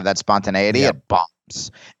it doesn't have that spontaneity, it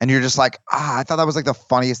bombs. And you're just like, I thought that was like the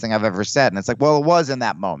funniest thing I've ever said. And it's like, well, it was in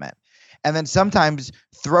that moment. And then sometimes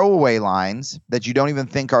throwaway lines that you don't even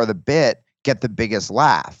think are the bit get the biggest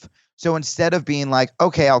laugh. So instead of being like,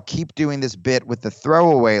 okay, I'll keep doing this bit with the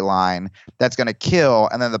throwaway line that's going to kill,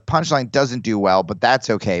 and then the punchline doesn't do well, but that's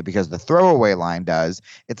okay because the throwaway line does.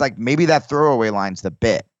 It's like maybe that throwaway line's the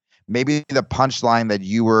bit. Maybe the punchline that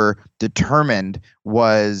you were determined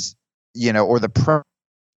was, or the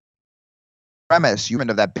premise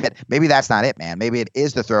of that bit, maybe that's not it, man. Maybe it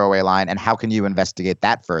is the throwaway line, and how can you investigate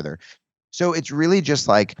that further? So it's really just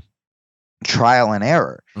like trial and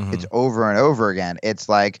error. It's over and over again. It's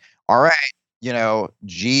like, all right,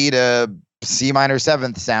 G to C minor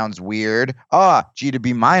seventh sounds weird. G to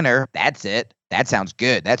B minor, that's it. That sounds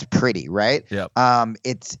good. That's pretty, right? Yep.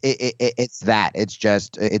 It's that. It's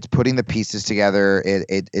just it's putting the pieces together.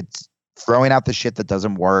 It's throwing out the shit that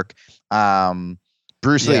doesn't work.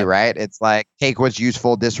 Bruce Lee, right? It's like take what's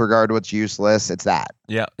useful, disregard what's useless. It's that.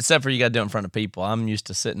 Yeah, except for you got to do it in front of people. I'm used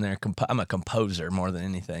to sitting there. I'm a composer more than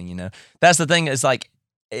anything, That's the thing. It's like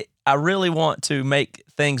I really want to make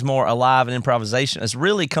things more alive and improvisation. It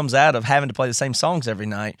really comes out of having to play the same songs every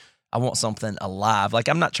night. I want something alive. Like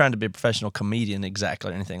I'm not trying to be a professional comedian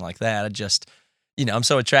exactly or anything like that. I just, I'm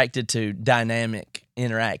so attracted to dynamic,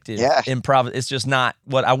 interactive, improv. It's just not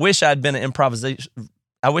what I wish I'd been an improvisation.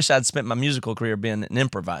 I wish I'd spent my musical career being an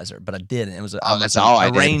improviser, but I didn't. It was a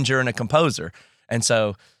arranger and a composer. And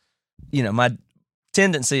so, my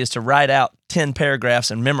tendency is to write out 10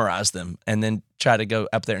 paragraphs and memorize them and then try to go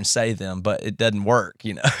up there and say them, but it doesn't work,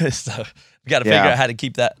 So we got to figure out how to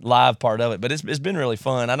keep that live part of it. But it's been really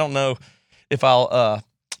fun. I don't know if I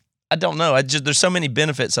don't know. There's so many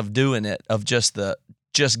benefits of doing it, of just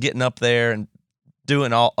getting up there and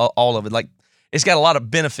doing all of it. Like, it's got a lot of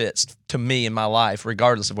benefits to me in my life,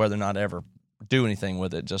 regardless of whether or not I ever do anything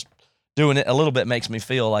with it. Just doing it a little bit makes me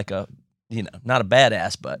feel like not a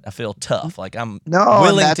badass, but I feel tough. Like I'm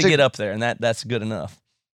willing to get up there, and that's good enough.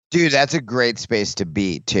 Dude, that's a great space to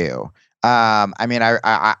be too. Ironically,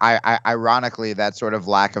 that sort of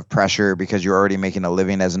lack of pressure because you're already making a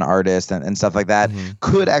living as an artist and stuff like that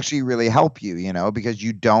could actually really help you, because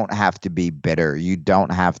you don't have to be bitter. You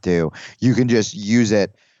don't have to. You can just use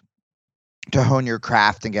it to hone your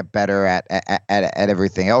craft and get better at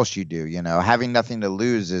everything else you do. Having nothing to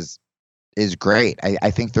lose is great. I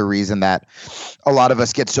think the reason that a lot of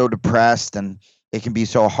us get so depressed and it can be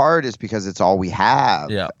so hard is because it's all we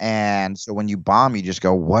have. Yeah. And so when you bomb, you just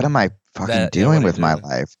go, what am I fucking doing with my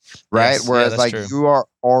life? Right. Yes, whereas true. You are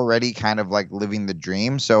already kind of like living the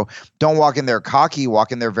dream. So don't walk in there cocky,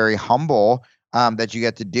 walk in there very humble. That you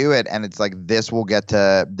get to do it, and it's like this will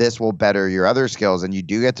better your other skills, and you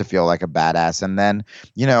do get to feel like a badass, and then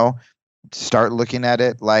start looking at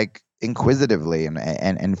it like inquisitively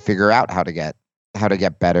and figure out how to get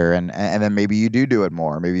better, and then maybe you do it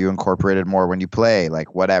more, maybe you incorporate it more when you play,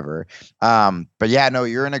 like whatever. But yeah, no,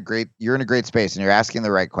 you're in a great space, and you're asking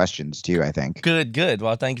the right questions too, I think. Good.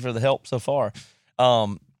 Well, thank you for the help so far.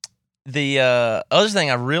 The other thing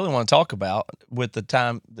I really want to talk about with the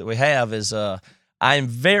time that we have is I'm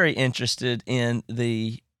very interested in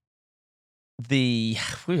the I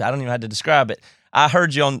don't even know how to describe it. I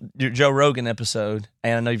heard you on your Joe Rogan episode,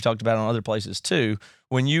 and I know you've talked about it on other places too.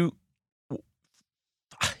 Let me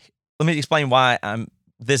explain why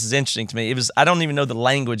this is interesting to me. I don't even know the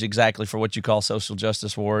language exactly for what you call social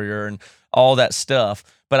justice warrior and all that stuff.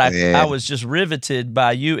 But I was just riveted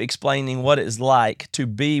by you explaining what it's like to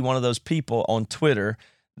be one of those people on Twitter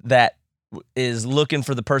that is looking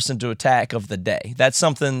for the person to attack of the day. That's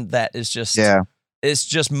something that is just it's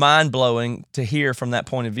just mind-blowing to hear from that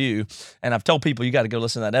point of view. And I've told people, you got to go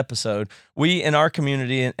listen to that episode. We, in our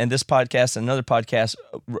community, and this podcast and another podcast,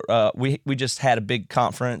 we just had a big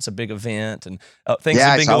conference, a big event, and things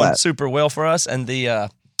have been going super well for us. And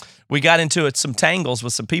we got into some tangles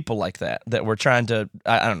with some people like that were trying to,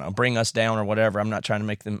 I don't know, bring us down or whatever. I'm not trying to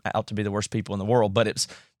make them out to be the worst people in the world, but it's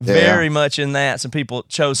very much in that. Some people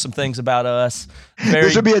chose some things about us.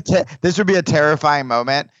 This would be a terrifying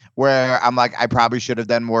moment where I'm like, I probably should have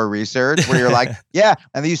done more research, where you're like, yeah,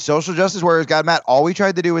 and these social justice warriors got mad. All we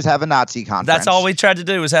tried to do was have a Nazi conference. That's all we tried to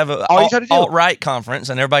do, was have a alt-right conference,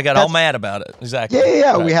 and everybody got all mad about it. Exactly.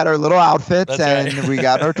 Yeah. Right. We had our little outfits, That's and we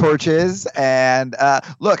got our torches. And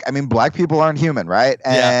look, I mean, black people aren't human, right?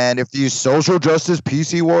 And if these social justice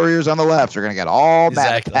PC warriors on the left are going to get all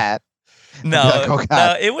mad at that. No,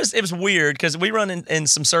 it was weird, because we run in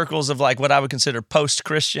some circles of like what I would consider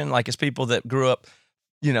post-Christian, like it's people that grew up,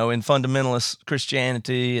 in fundamentalist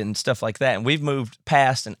Christianity and stuff like that. And we've moved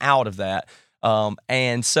past and out of that.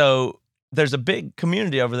 And so there's a big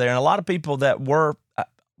community over there, and a lot of people that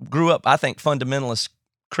grew up, I think, fundamentalist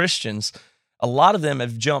Christians, a lot of them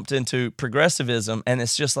have jumped into progressivism, and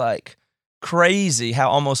it's just like crazy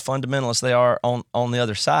how almost fundamentalist they are on the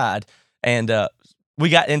other side. And we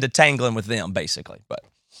got into tangling with them, basically.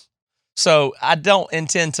 So I don't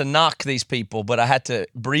intend to knock these people, but I had to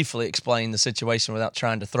briefly explain the situation without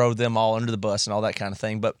trying to throw them all under the bus and all that kind of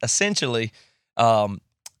thing. But essentially, I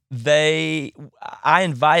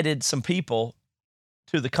invited some people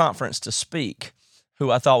to the conference to speak who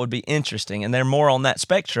I thought would be interesting, and they're more on that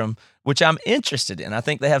spectrum, which I'm interested in. I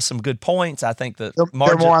think they have some good points. I think they're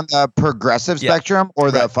more on the progressive spectrum or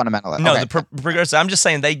the fundamentalist? No, okay. The progressive. I'm just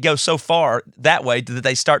saying they go so far that way that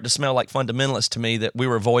they start to smell like fundamentalists to me, that we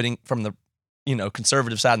were avoiding from the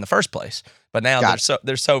conservative side in the first place. But now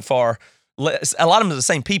they're so far. A lot of them are the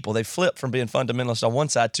same people. They flipped from being fundamentalists on one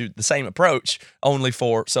side to the same approach, only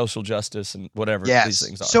for social justice and whatever these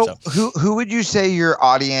things are. So who would you say your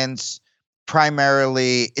audience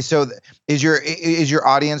primarily? So is your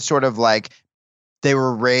audience sort of like they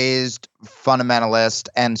were raised fundamentalist,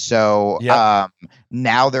 and so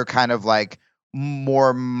now they're kind of like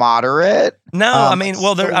more moderate? No,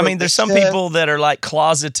 there's some people that are like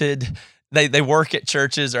closeted. They work at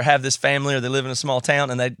churches or have this family, or they live in a small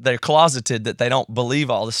town, and they're closeted that they don't believe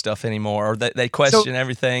all this stuff anymore, or they question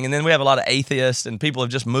everything. And then we have a lot of atheists, and people have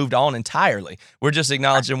just moved on entirely. We're just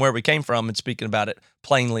acknowledging where we came from and speaking about it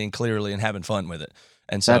plainly and clearly and having fun with it.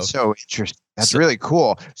 And so that's so interesting. That's really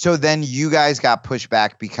cool. So then you guys got pushed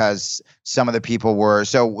back because some of the people were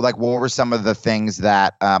what were some of the things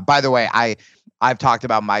that, by the way, I've talked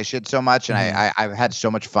about my shit so much, and I've had so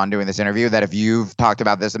much fun doing this interview, that if you've talked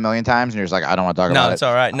about this a million times and you're just like, I don't want to talk about it. No, it's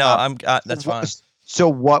all right. No, that's fine. So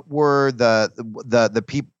what were the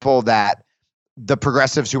people the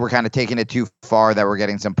progressives who were kind of taking it too far, that were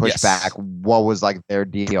getting some pushback? Yes. What was like their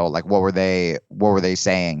deal? Like, what were they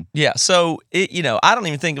saying? Yeah. So I don't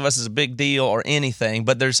even think of us as a big deal or anything,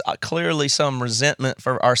 but there's clearly some resentment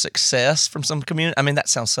for our success from some community. I mean, that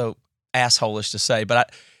sounds so assholish to say,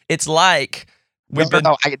 but it's like, I don't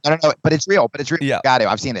know, but it's real. Yeah. Got it.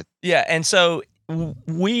 I've seen it. Yeah. And so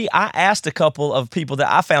I asked a couple of people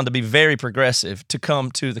that I found to be very progressive to come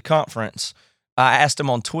to the conference. I asked them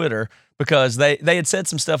on Twitter, because they had said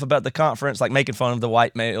some stuff about the conference, like making fun of the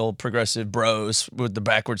white male progressive bros with the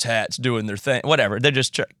backwards hats doing their thing, whatever. They're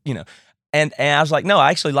just, and I was like, no,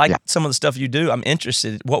 I actually like some of the stuff you do. I'm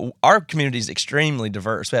interested. Our community is extremely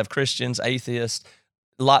diverse. We have Christians, atheists,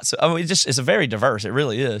 lots of, it's a very diverse. It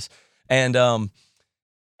really is.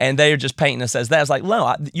 And they are just painting us as that. I was like,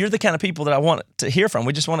 no, you're the kind of people that I want to hear from.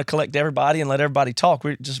 We just want to collect everybody and let everybody talk.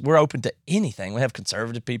 We're open to anything. We have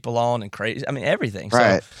conservative people on and crazy. I mean, everything.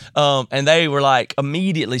 Right. So, and they were like,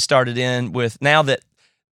 immediately started in with, now that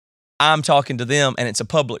I'm talking to them and it's a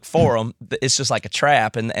public forum, it's just like a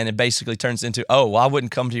trap, and it basically turns into, oh, well, I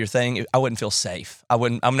wouldn't come to your thing. I wouldn't feel safe.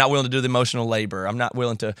 I'm not willing to do the emotional labor. I'm not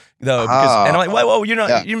willing to go, because, and I'm like, whoa, you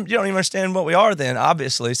don't even understand what we are then,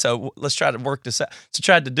 obviously. So let's try to work this out. So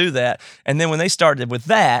tried to do that, and then when they started with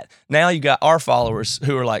that, now you got our followers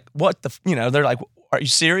who are like, what the, they're like, are you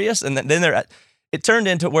serious? And then it turned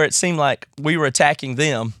into where it seemed like we were attacking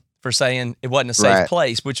them for saying it wasn't a safe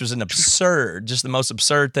place, which was just the most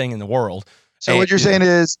absurd thing in the world. So what you're saying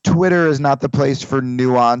is Twitter is not the place for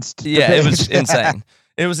nuanced debate. It was insane.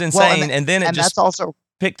 It was insane. Well, and then it just also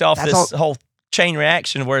picked off this whole chain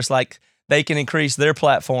reaction where it's like they can increase their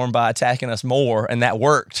platform by attacking us more, and that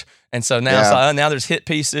worked. And so now, now there's hit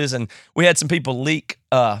pieces, and we had some people leak,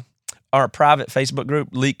 our private Facebook group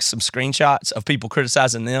leaked some screenshots of people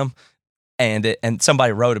criticizing them, and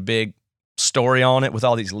somebody wrote a big story on it with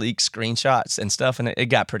all these leaked screenshots and stuff, and it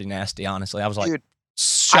got pretty nasty. Honestly, I was like Dude,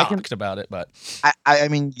 shocked about it. But I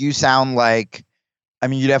mean, you sound like, I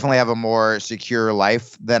mean, you definitely have a more secure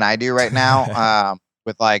life than I do right now.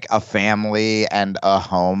 With like a family and a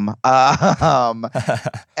home. And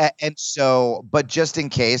so, but just in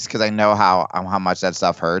case, because I know how much that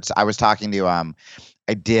stuff hurts. I was talking to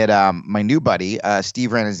I did my new buddy,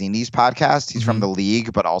 Steve Ranazzini's podcast. He's from the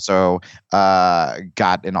League, but also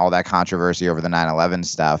got in all that controversy over the 9/11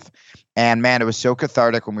 stuff. And man, it was so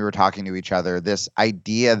cathartic when we were talking to each other. This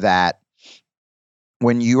idea that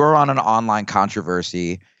when you are on an online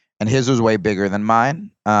controversy, and his was way bigger than mine,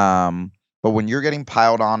 but when you're getting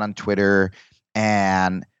piled on Twitter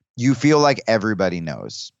and you feel like everybody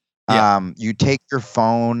knows, you take your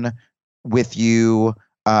phone with you,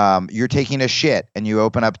 you're taking a shit and you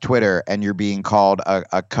open up Twitter and you're being called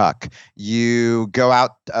a cuck. You go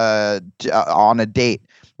out on a date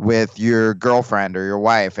with your girlfriend or your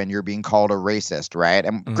wife and you're being called a racist, right?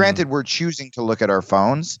 And granted, we're choosing to look at our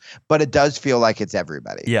phones, but it does feel like it's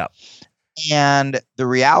everybody. Yeah. And the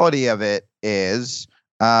reality of it is,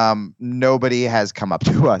 nobody has come up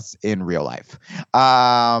to us in real life.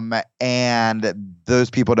 And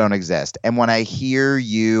those people don't exist. And when I hear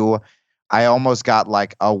you, I almost got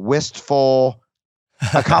like a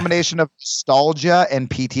combination of nostalgia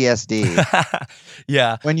and PTSD.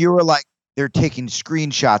 Yeah. When you were like, they're taking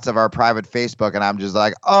screenshots of our private Facebook, and I'm just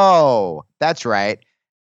like, oh, that's right.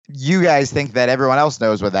 You guys think that everyone else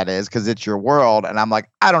knows what that is because it's your world. And I'm like,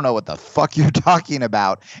 I don't know what the fuck you're talking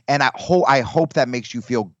about. And I hope that makes you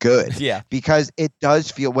feel good. Yeah. Because it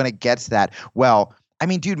does feel when it gets that. Well, I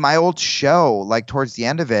mean, dude, my old show, like towards the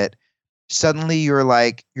end of it, suddenly you're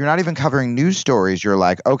like, you're not even covering news stories. You're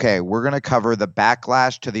like, okay, we're going to cover the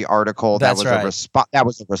backlash to the article that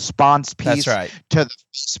was a response piece to the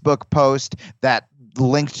Facebook post that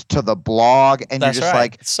linked to the blog, and you're just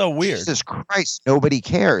like, it's so weird. Jesus Christ, nobody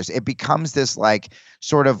cares. It becomes this like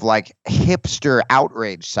sort of like hipster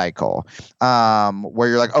outrage cycle, where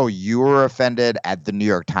you're like, oh, you were offended at the New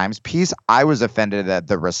York Times piece. I was offended at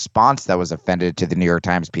the response that was offended to the New York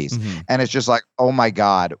Times piece. And it's just like, oh my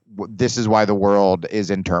God, this is why the world is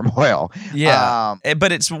in turmoil. Yeah.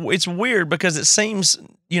 But it's weird because it seems,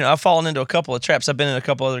 I've fallen into a couple of traps. I've been in a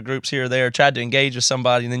couple other groups here or there, tried to engage with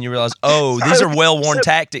somebody, and then you realize, oh, these are well-worn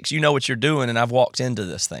tactics. You know what you're doing, and I've walked into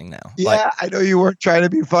this thing now. Yeah, I know you weren't trying to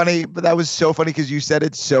be funny, but that was so funny because you said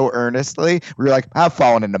it so earnestly. We were like, I've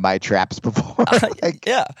fallen into my traps before.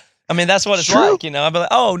 Yeah. I mean, that's what it's like, I'd be like,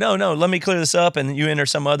 oh, no, let me clear this up, and you enter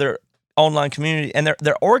some other online community, and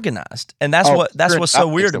they're organized, and that's what's so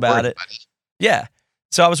weird about it. Yeah.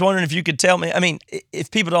 So I was wondering if you could tell me, I mean,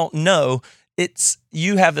 if people don't know,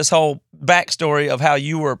 you have this whole backstory of how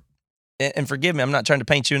you were, and forgive me, I'm not trying to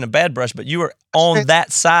paint you in a bad brush, but you were on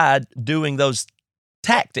that side doing those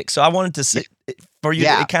tactics. So I wanted to see for you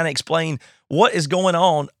to kind of explain what is going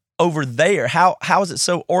on over there. How is it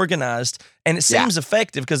so organized? And it seems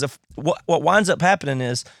effective because what winds up happening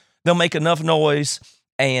is they'll make enough noise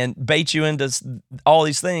and bait you into all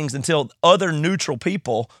these things until other neutral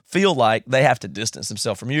people feel like they have to distance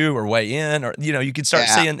themselves from you or weigh in, or you can start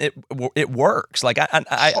seeing it works. Like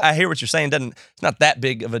I hear what you're saying. It's not that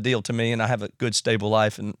big of a deal to me, and I have a good stable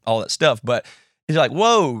life and all that stuff. But it's like,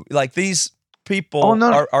 whoa, like these people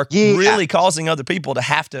are really causing other people to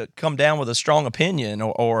have to come down with a strong opinion,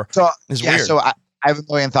 or it's weird. So I have a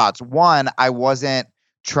million thoughts. One, I wasn't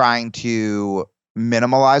trying to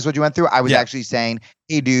minimalize what you went through. I was actually saying,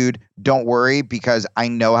 hey dude, don't worry, because I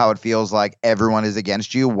know how it feels like everyone is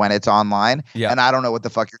against you when it's online, and I don't know what the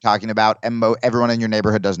fuck you're talking about, and everyone in your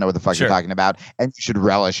neighborhood doesn't know what the fuck you're talking about, and you should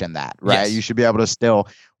relish in that, right? You should be able to still,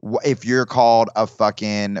 if you're called a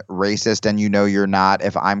fucking racist and you're not,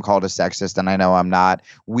 if I'm called a sexist and I know I'm not,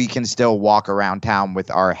 we can still walk around town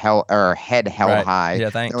with our head held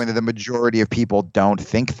high, knowing that the majority of people don't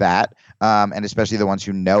think that, and especially the ones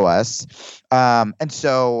who know us. And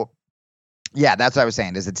so, that's what I was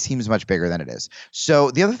saying, is it seems much bigger than it is.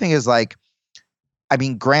 So the other thing is, like, I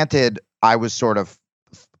mean, granted, I was sort of,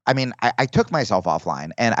 I took myself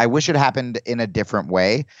offline, and I wish it happened in a different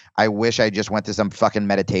way. I wish I just went to some fucking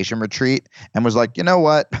meditation retreat and was like, you know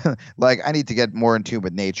what? Like, I need to get more in tune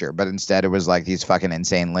with nature. But instead it was like these fucking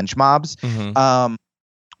insane lynch mobs.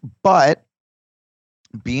 But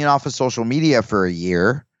being off of social media for a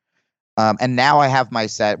year, and now I have my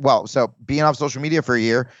so being off social media for a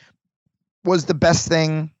year was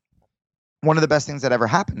one of the best things that ever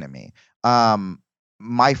happened to me.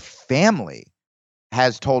 My family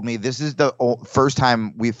has told me this is the first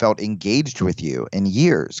time we felt engaged with you in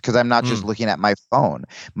years, because I'm not just looking at my phone.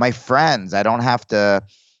 My friends, I don't have to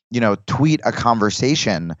tweet a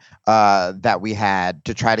conversation that we had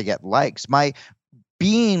to try to get likes. My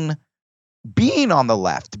being on the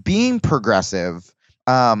left, being progressive,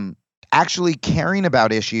 actually caring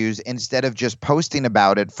about issues instead of just posting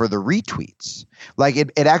about it for the retweets. Like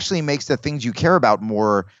it actually makes the things you care about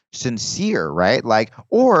more sincere, right? Like,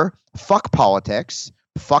 or fuck politics,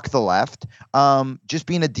 fuck the left. Just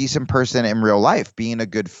being a decent person in real life, being a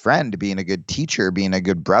good friend, being a good teacher, being a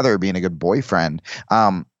good brother, being a good boyfriend.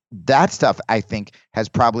 That stuff I think has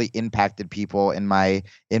probably impacted people in my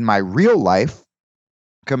real life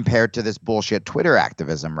compared to this bullshit Twitter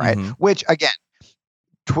activism, right? Mhm. Which again,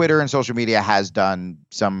 Twitter and social media has done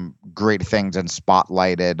some great things and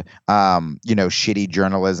spotlighted, shitty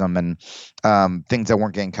journalism and things that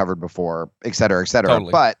weren't getting covered before, et cetera, et cetera.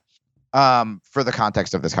 Totally. But for the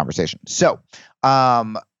context of this conversation, so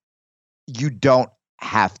you don't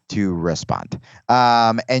have to respond,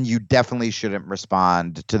 and you definitely shouldn't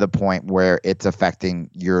respond to the point where it's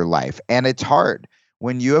affecting your life. And it's hard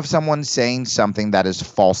when you have someone saying something that is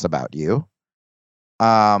false about you.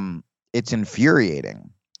 It's infuriating.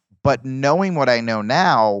 But knowing what I know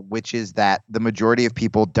now, which is that the majority of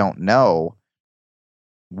people don't know,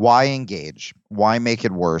 why engage? Why make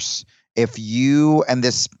it worse? If you, and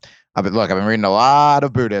this, I've been reading a lot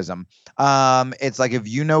of Buddhism. It's like if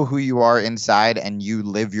you know who you are inside and you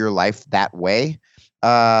live your life that way,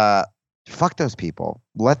 fuck those people.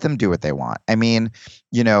 Let them do what they want. I mean,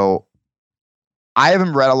 I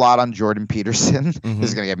haven't read a lot on Jordan Peterson. Mm-hmm. This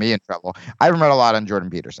is going to get me in trouble. I haven't read a lot on Jordan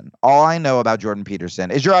Peterson. All I know about Jordan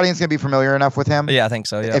Peterson, is your audience going to be familiar enough with him? Yeah, I think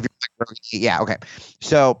so. Yeah. Yeah. Okay.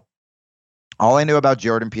 So all I knew about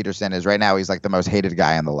Jordan Peterson is right now he's like the most hated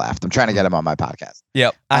guy on the left. I'm trying to get him on my podcast.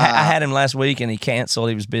 Yep. I had him last week and he canceled.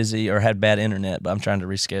 He was busy or had bad internet, but I'm trying to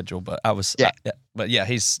reschedule. But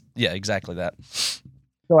he's exactly that.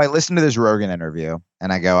 So I listened to this Rogan interview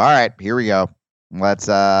and I go, all right, here we go. Let's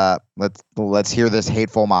hear this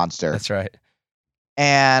hateful monster. That's right.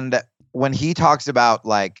 And when he talks about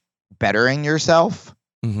like bettering yourself,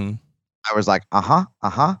 mm-hmm. I was like,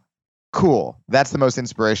 cool. That's the most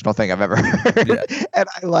inspirational thing I've ever heard. Yeah. And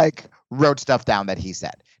I like wrote stuff down that he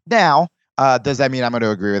said. Now, does that mean I'm going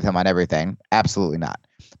to agree with him on everything? Absolutely not.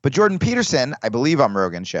 But Jordan Peterson, I believe on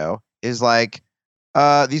Rogan's show, is like,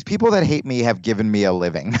 these people that hate me have given me a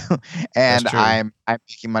living and I'm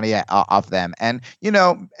making money off them. And,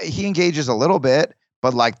 he engages a little bit,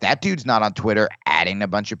 but like that dude's not on Twitter adding a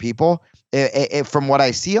bunch of people. From what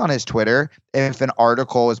I see on his Twitter, if an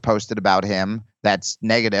article is posted about him that's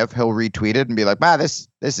negative, he'll retweet it and be like, wow, this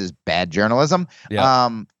is bad journalism. Yeah.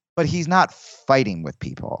 But he's not fighting with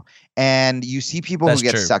people. And you see people who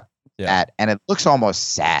get sucked at, and it looks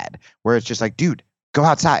almost sad, where it's just like, dude, go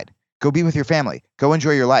outside. Go be with your family. Go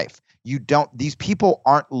enjoy your life. These people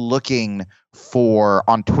aren't looking for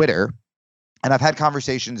on Twitter. And I've had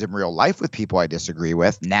conversations in real life with people I disagree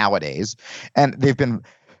with nowadays, and they've been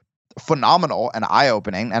phenomenal and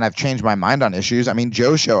eye-opening, and I've changed my mind on issues. I mean,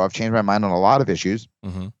 Joe's show, I've changed my mind on a lot of issues.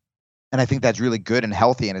 Mm-hmm. And I think that's really good and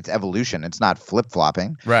healthy, and it's evolution. It's not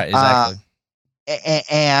flip-flopping. Right, exactly.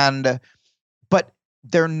 But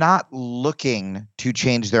they're not looking to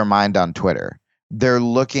change their mind on Twitter. They're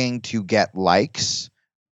looking to get likes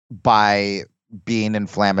by being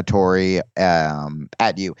inflammatory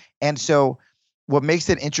at you. And so what makes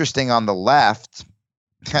it interesting on the left,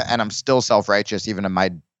 and I'm still self-righteous even in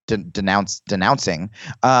my denouncing,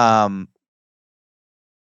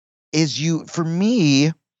 is for me,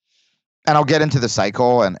 and I'll get into the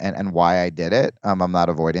cycle and why I did it. I'm not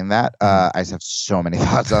avoiding that. I just have so many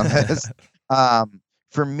thoughts on this.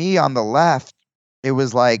 For me on the left, it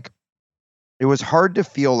was hard to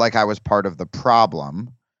feel like I was part of the problem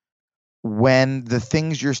when the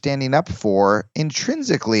things you're standing up for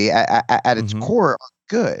intrinsically at its core are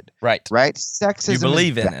good. Right. Sexism. You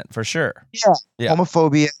believe in it for sure. Yeah.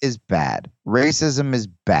 Homophobia is bad. Racism is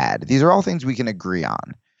bad. These are all things we can agree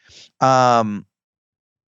on.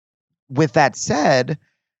 With that said,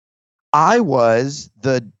 I was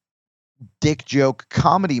the dick joke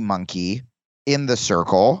comedy monkey in the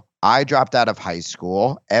circle. I dropped out of high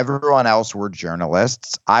school. Everyone else were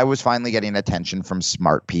journalists. I was finally getting attention from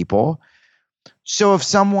smart people. So if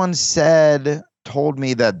someone told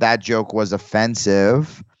me that joke was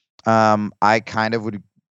offensive, I kind of would.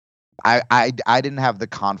 I didn't have the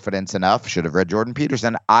confidence enough. Should have read Jordan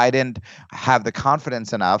Peterson. I didn't have the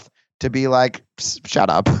confidence enough to be like, shut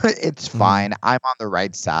up. It's fine. I'm on the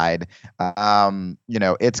right side.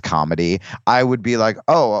 It's comedy. I would be like,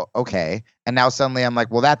 oh, okay. And now suddenly I'm like,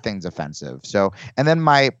 well, that thing's offensive. So, and then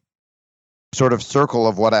my sort of circle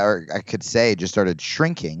of what I could say just started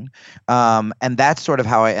shrinking. And that's sort of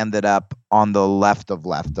how I ended up on the left of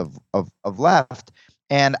left.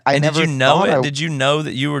 And I And never did you know thought it? Did you know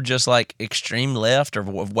that you were just like extreme left or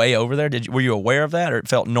way over there? Were you aware of that, or it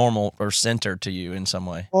felt normal or center to you in some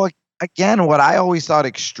way? Well, again, what I always thought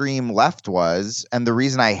extreme left was, and the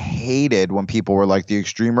reason I hated when people were like the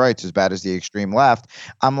extreme right's as bad as the extreme left,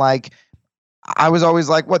 I'm like, I was always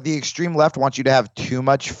like, what, the extreme left wants you to have too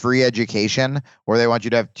much free education, or they want you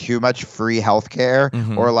to have too much free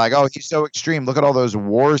healthcare, or like, oh, he's so extreme. Look at all those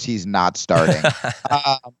wars he's not starting.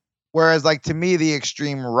 Whereas, like, to me, the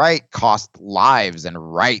extreme right cost lives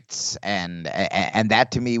and rights, and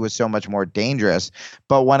that to me was so much more dangerous.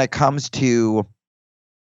 But when it comes to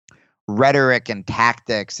rhetoric and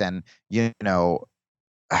tactics, and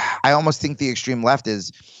I almost think the extreme left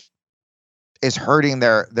is hurting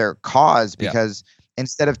their cause, because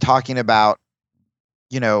instead of talking about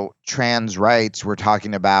trans rights, we're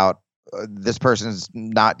talking about this person's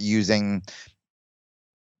not using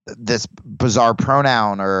this bizarre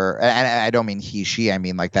pronoun, and I don't mean he, she, I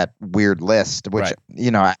mean like that weird list, which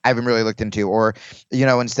I haven't really looked into. Or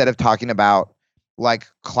instead of talking about like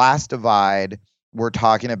class divide, we're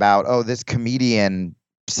talking about, oh, this comedian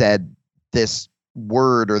said this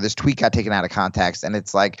word, or this tweet got taken out of context, and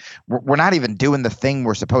it's like we're not even doing the thing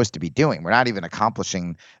we're supposed to be doing. We're not even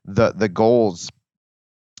accomplishing the goals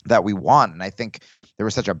that we want. And I think there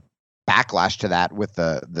was such a backlash to that with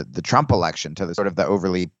the Trump election, to the sort of the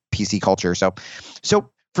overly PC culture. So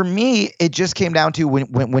for me, it just came down to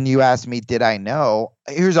when you asked me, did I know?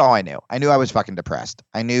 Here's all I knew. I knew I was fucking depressed.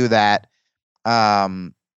 I knew that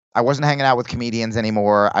I wasn't hanging out with comedians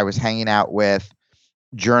anymore. I was hanging out with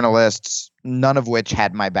journalists, none of which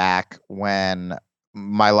had my back when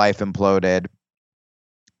my life imploded.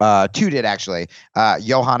 Two did, actually.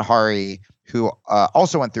 Johan Hari, who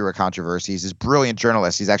also went through a controversy. He's this brilliant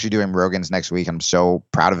journalist. He's actually doing Rogan's next week. I'm so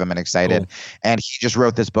proud of him and excited. Cool. And he just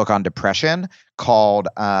wrote this book on depression called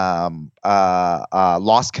Lost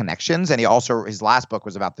Connections. And his last book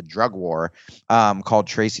was about the drug war, called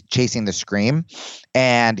Chasing the Scream.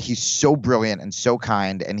 And he's so brilliant and so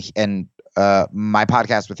kind. And my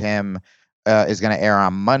podcast with him is going to air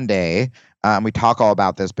on Monday. We talk all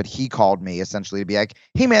about this, but he called me essentially to be like,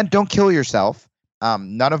 hey man, don't kill yourself.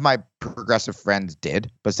 None of my progressive friends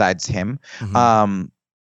did besides him. Mm-hmm.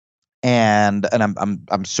 And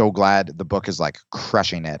I'm so glad the book is like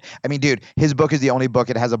crushing it. I mean, dude, his book is the only book.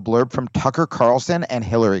 It has a blurb from Tucker Carlson and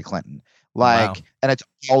Hillary Clinton. Wow. And it's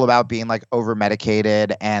all about being like over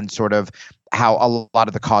medicated, and sort of how a lot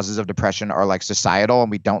of the causes of depression are like societal,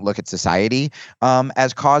 and we don't look at society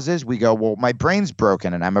as causes. We go, well, my brain's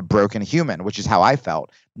broken and I'm a broken human, which is how I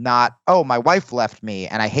felt. Not, oh, my wife left me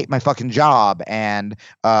and I hate my fucking job, and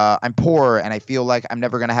I'm poor and I feel like I'm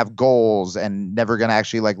never going to have goals and never going to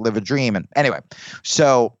actually like live a dream. And anyway,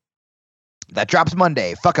 so that drops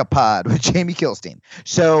Monday. Fuck a pod with Jamie Kilstein.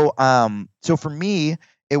 So for me,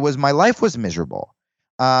 it was, my life was miserable.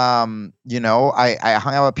 I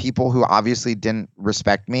hung out with people who obviously didn't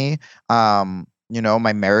respect me.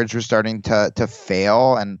 My marriage was starting to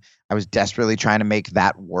fail, and I was desperately trying to make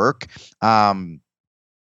that work.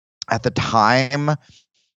 At the time,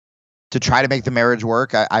 to try to make the marriage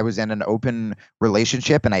work, I was in an open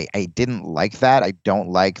relationship, and I didn't like that. I don't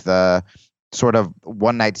like the sort of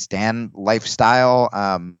one night stand lifestyle.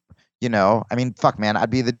 I mean, fuck, man, I'd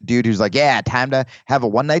be the dude who's like, yeah, time to have a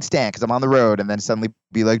one night stand because I'm on the road, and then suddenly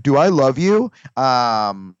be like, do I love you?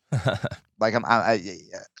 Like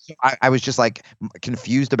I was just like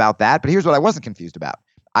confused about that. But here's what I wasn't confused about.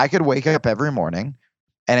 I could wake up every morning,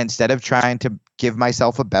 and instead of trying to give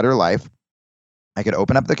myself a better life, I could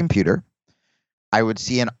open up the computer. I would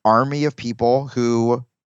see an army of people who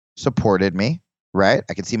supported me, right?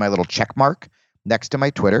 I could see my little check mark next to my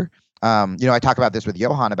Twitter. I talk about this with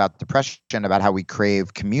Johan about depression, about how we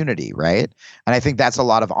crave community, right? And I think that's a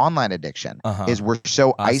lot of online addiction, is we're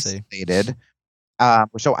so isolated. We're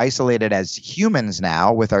so isolated as humans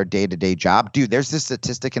now with our day-to-day job. Dude, there's this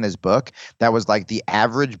statistic in his book that was like the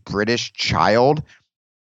average British child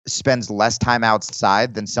spends less time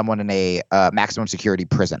outside than someone in a maximum security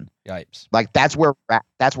prison. Yipes. Like that's where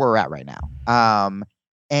we're at right now.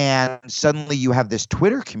 And suddenly you have this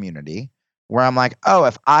Twitter community where I'm like, oh,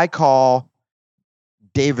 if I call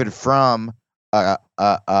David Frum a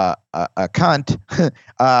cunt,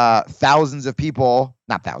 thousands of people,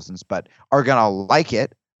 not thousands, but are gonna like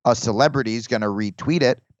it. A celebrity's gonna retweet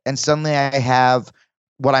it, and suddenly I have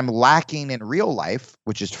what I'm lacking in real life,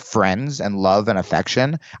 which is friends and love and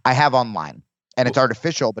affection. I have online, and it's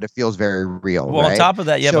artificial, but it feels very real. Well, right? On top of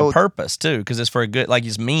that, you have a purpose too, because it's for a good, like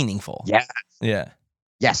it's meaningful. Yeah. Yeah.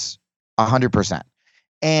 Yes. 100%.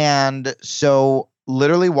 And so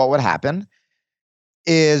literally what would happen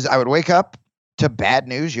is I would wake up to bad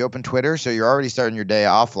news. You open Twitter, so you're already starting your day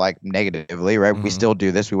off like negatively, right? We still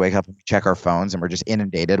do this. We wake up, we check our phones, and we're just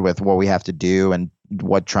inundated with what we have to do and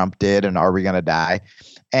what Trump did and are we going to die?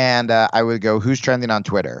 And I would go, who's trending on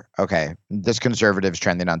Twitter? Okay, this conservative's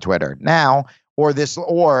trending on Twitter now.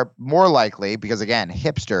 Or more likely, because again,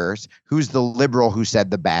 hipsters, who's the liberal who said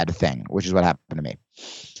the bad thing, which is what happened to me.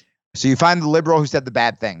 So you find the liberal who said the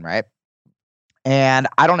bad thing, right? And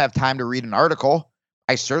I don't have time to read an article.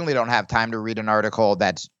 I certainly don't have time to read an article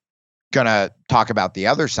that's going to talk about the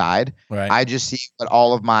other side. Right. I just see what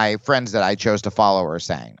all of my friends that I chose to follow are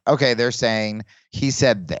saying. Okay, they're saying he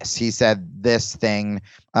said this. He said this thing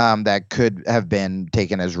that could have been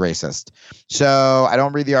taken as racist. So I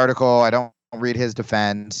don't read the article. I don't read his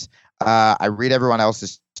defense. I read everyone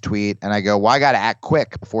else's tweet and I go, well, I got to act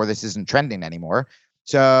quick before this isn't trending anymore.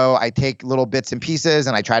 So I take little bits and pieces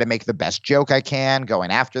and I try to make the best joke I can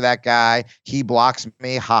going after that guy. He blocks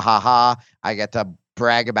me. Ha ha ha. I get to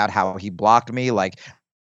brag about how he blocked me. Like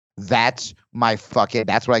that's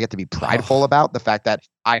what I get to be prideful about. The fact that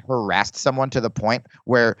I harassed someone to the point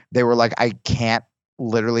where they were like, I can't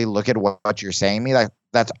literally look at what you're saying to me. Like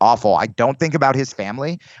that's awful. I don't think about his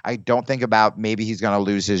family. I don't think about maybe he's going to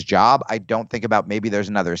lose his job. I don't think about maybe there's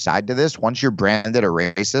another side to this. Once you're branded a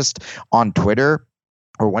racist on Twitter,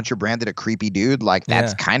 or once you're branded a creepy dude, like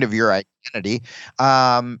that's kind of your identity.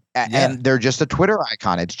 And they're just a Twitter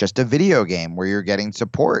icon. It's just a video game where you're getting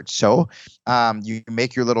support. So you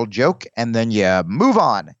make your little joke and then you move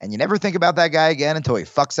on and you never think about that guy again until he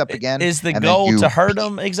fucks up again. Is the goal to hurt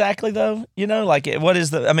him exactly though? You know, like what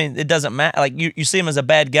is it doesn't matter. Like you see him as a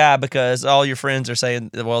bad guy because all your friends are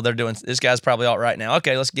saying, well, they're doing, this guy's probably all right now.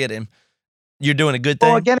 Okay, let's get him. You're doing a good thing.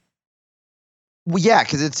 Well, again, well, yeah,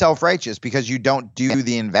 because it's self-righteous because you don't do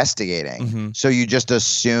the investigating. Mm-hmm. So you just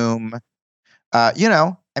assume, I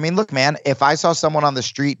mean, look, man, if I saw someone on the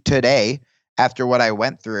street today after what I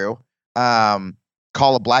went through,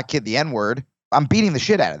 call a black kid the N-word, I'm beating the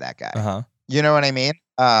shit out of that guy. Uh-huh. You know what I mean?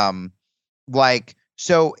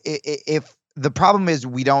 So if the problem is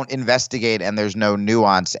we don't investigate and there's no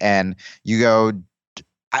nuance and you go,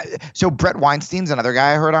 so Brett Weinstein's another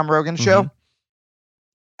guy I heard on Rogan's show.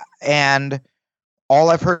 And all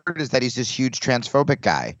I've heard is that he's this huge transphobic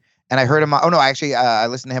guy. And I heard him I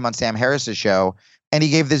listened to him on Sam Harris's show and he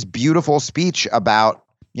gave this beautiful speech about,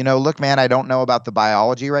 look, man, I don't know about the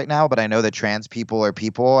biology right now, but I know that trans people are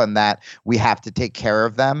people and that we have to take care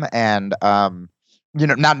of them. And,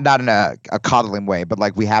 not in a coddling way, but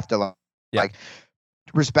like we have to like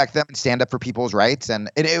respect them and stand up for people's rights.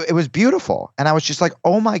 And it was beautiful. And I was just like,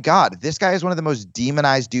 oh my God, this guy is one of the most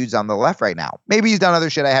demonized dudes on the left right now. Maybe he's done other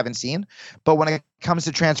shit I haven't seen, but when it comes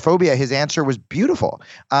to transphobia, his answer was beautiful.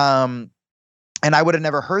 And I would have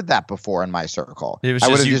never heard that before in my circle. It was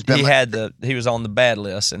he was on the bad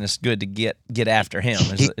list and it's good to get after him.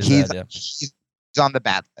 He's on the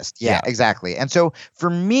bad list. Yeah, exactly. And so for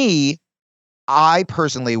me, I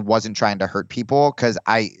personally wasn't trying to hurt people because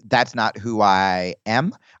that's not who I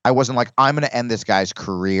am. I wasn't like, I'm going to end this guy's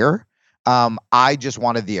career. I just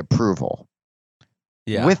wanted the approval.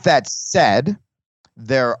 Yeah. With that said,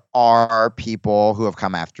 there are people who have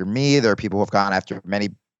come after me. There are people who have gone after many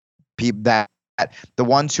people that the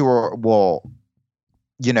ones who will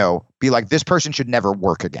be like, this person should never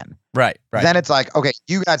work again. Right. Then it's like, okay,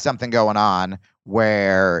 you got something going on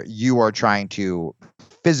where you are trying to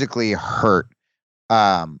physically hurt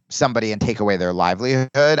somebody and take away their livelihood.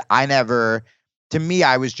 To me,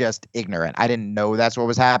 I was just ignorant. I didn't know that's what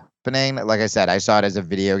was happening. Like I said, I saw it as a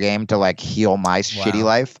video game to like heal my shitty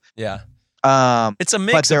life. Yeah. It's a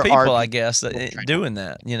mix of people, I guess, doing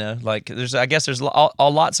that, like there's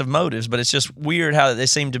lots of motives, but it's just weird how they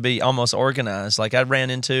seem to be almost organized. Like I ran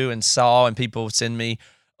into and people send me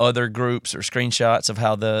other groups or screenshots of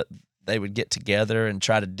how they would get together and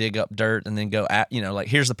try to dig up dirt and then go at, like,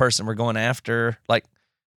 here's the person we're going after. Like,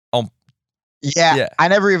 I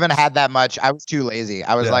never even had that much. I was too lazy.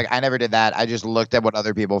 I was like, I never did that. I just looked at what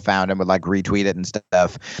other people found and would like retweet it and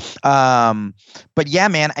stuff. But yeah,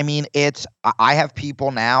 man, I mean, I have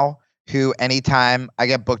people now who anytime I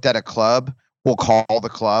get booked at a club will call the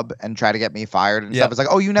club and try to get me fired and stuff. It's like,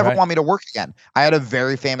 oh, you never want me to work again. I had a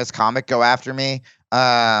very famous comic go after me.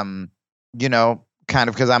 Kind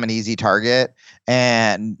of because I'm an easy target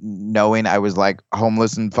and knowing I was like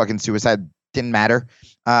homeless and fucking suicide didn't matter.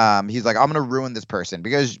 He's like, I'm going to ruin this person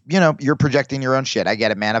because, you're projecting your own shit. I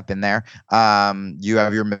get it, man. I've been there. You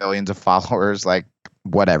have your millions of followers, like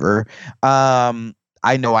whatever.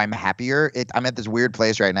 I know I'm happier. I'm at this weird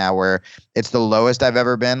place right now where it's the lowest I've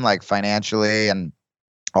ever been, like financially and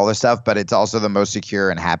all this stuff, but it's also the most secure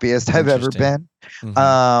and happiest I've ever been.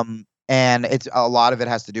 Mm-hmm. And it's a lot of it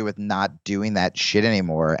has to do with not doing that shit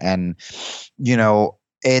anymore. And, you know,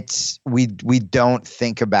 we don't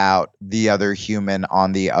think about the other human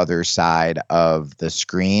on the other side of the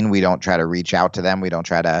screen. We don't try to reach out to them. We don't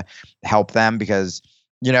try to help them because,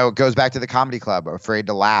 you know, it goes back to the comedy club, afraid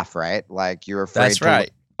to laugh, right? Like you're afraid. That's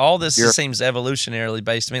right. All this just seems evolutionarily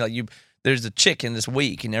based to me. Like there's a chicken this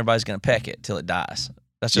week and everybody's going to peck it till it dies.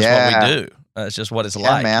 That's just what we do. It's just what it's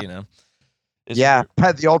like, man. you know?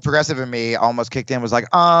 The old progressive in me almost kicked in, was like,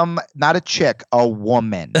 not a chick, a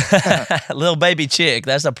woman. Little baby chick,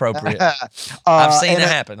 that's appropriate. I've seen it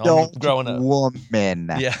happen growing up. Woman,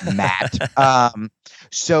 Matt.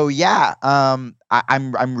 So yeah, I'm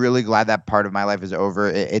really glad that part of my life is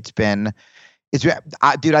over. Dude,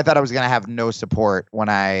 I thought I was gonna have no support when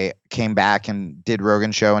I came back and did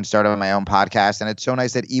Rogan's show and started my own podcast. And it's so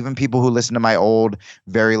nice that even people who listen to my old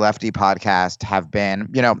Very Lefty podcast have been,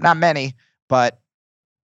 you know, not many, but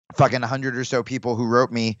fucking 100 or so people who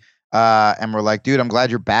wrote me and were like, dude, I'm glad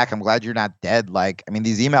you're back. I'm glad you're not dead. Like, I mean,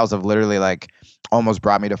 these emails have literally like almost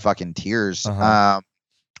brought me to fucking tears.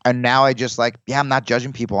 And now I just like, I'm not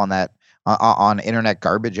judging people on that, on internet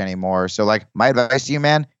garbage anymore. So like my advice to you,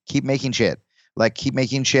 man, keep making shit. Like keep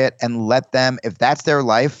making shit and let them, if that's their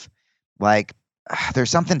life, like there's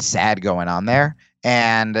something sad going on there.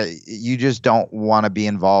 And you just don't want to be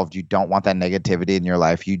involved. You don't want that negativity in your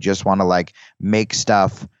life. You just want to like make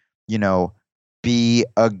stuff, you know, be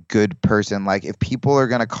a good person. Like if people are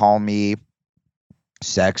going to call me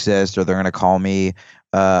sexist or they're going to call me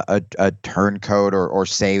a turncoat or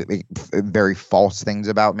say very false things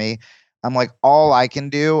about me, I'm like, all I can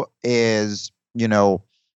do is, you know,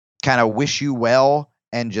 kind of wish you well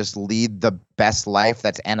and just lead the best life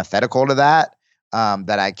that's antithetical to that,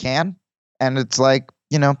 that I can. And it's like,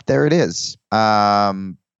 you know, there it is. But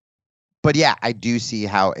yeah, I do see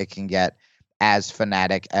how it can get as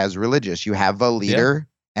fanatic as religious. You have a leader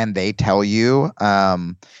and they tell you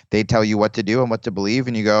what to do and what to believe.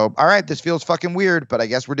 And you go, all right, this feels fucking weird, but I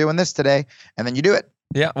guess we're doing this today. And then you do it.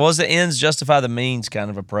 Yeah. Well, it's the ends justify the means kind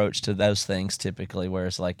of approach to those things typically, where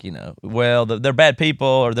it's like, you know, well, they're bad people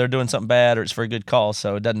or they're doing something bad or it's for a good cause.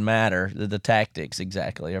 So it doesn't matter the tactics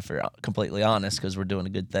exactly, if you're completely honest, because we're doing a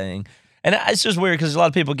good thing. And it's just weird because a lot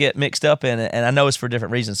of people get mixed up in it, and I know it's for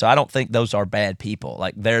different reasons. So I don't think those are bad people.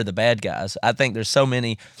 Like they're the bad guys. I think there's so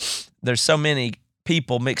many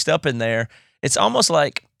people mixed up in there. It's almost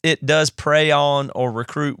like it does prey on or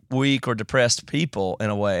recruit weak or depressed people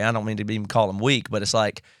in a way. I don't mean to even call them weak, but it's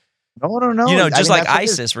like, no. You know, just like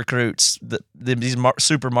ISIS recruits these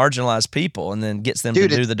super marginalized people and then gets them to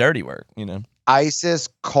do the dirty work, you know. ISIS,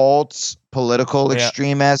 cults, political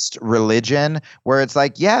extremist, religion, where it's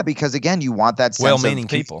like, because again, you want that sense well-meaning of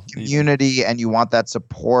people, community, and you want that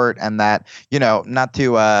support and that, you know, not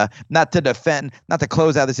to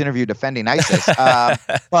close out this interview defending ISIS,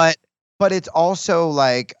 but it's also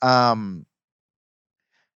like,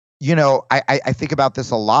 you know, I think about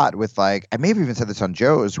this a lot with like, I may have even said this on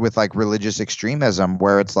Joe's, with like religious extremism,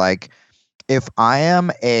 where it's like, if I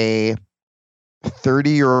am a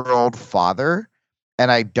 30-year-old father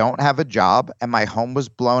and I don't have a job and my home was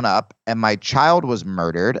blown up and my child was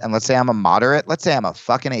murdered, and let's say I'm a moderate, let's say I'm a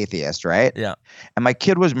fucking atheist, right? Yeah. And my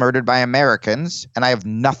kid was murdered by Americans and I have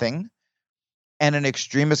nothing, and an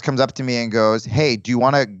extremist comes up to me and goes, hey, do you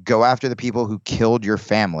want to go after the people who killed your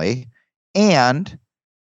family? And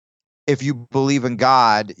if you believe in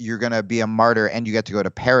God, you're going to be a martyr and you get to go to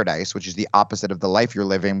paradise, which is the opposite of the life you're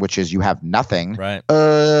living, which is you have nothing. Right.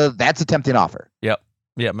 That's a tempting offer. Yep.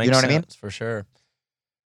 Yeah, it makes you know sense, what I mean? For sure.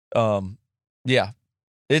 Yeah.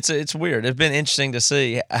 It's weird. It's been interesting to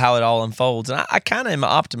see how it all unfolds. And I kind of am an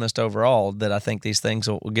optimist overall that I think these things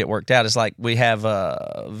will get worked out. It's like we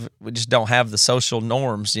just don't have the social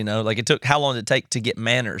norms, you know, like how long did it take to get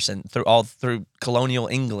manners and through colonial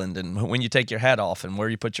England, and when you take your hat off and where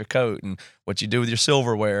you put your coat and what you do with your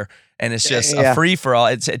silverware. And it's just a free for all.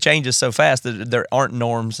 It changes so fast that there aren't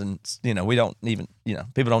norms, and, you know, we don't even, you know,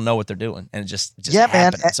 people don't know what they're doing, and it just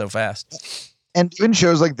happens so fast. And even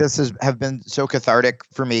shows like this have been so cathartic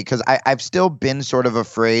for me, because I've still been sort of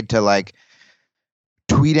afraid to like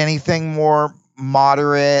tweet anything more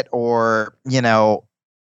moderate, or, you know,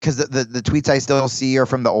 because the tweets I still see are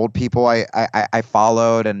from the old people I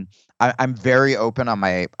followed, and I'm very open on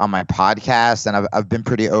my podcast, and I've been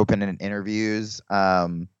pretty open in interviews.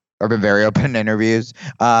 I've been very open in interviews,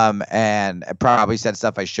 and I probably said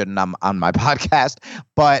stuff I shouldn't on my podcast,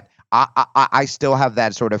 but I still have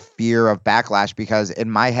that sort of fear of backlash, because in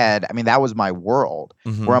my head, I mean, that was my world,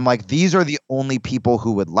 where I'm like, these are the only people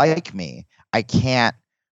who would like me. I can't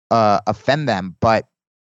offend them. But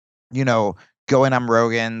going on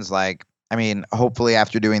Rogan's, like, I mean, hopefully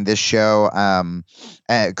after doing this show,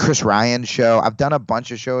 Chris Ryan's show, I've done a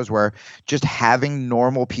bunch of shows where just having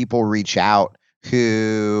normal people reach out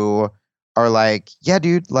who are like, yeah,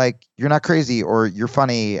 dude, like, you're not crazy or you're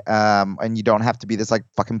funny, and you don't have to be this like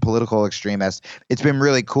fucking political extremist. It's been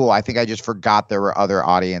really cool. I think I just forgot there were other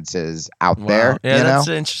audiences out there. Yeah, that's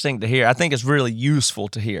interesting to hear. I think it's really useful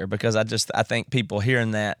to hear because I think people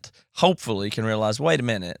hearing that hopefully can realize, wait a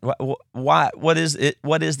minute, what is it?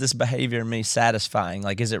 What is this behavior in me satisfying?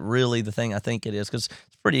 Like, is it really the thing I think it is? Because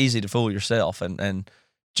it's pretty easy to fool yourself and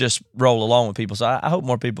just roll along with people. So I hope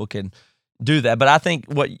more people can do that. But I think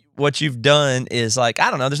what you've done is, like, I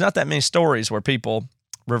don't know, there's not that many stories where people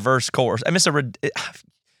reverse course. I mean,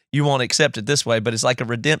 you won't accept it this way, but it's like a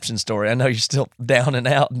redemption story. I know you're still down and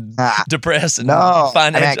out and depressed and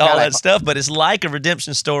financial, all that stuff, but it's like a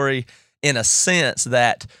redemption story in a sense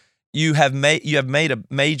that you have made a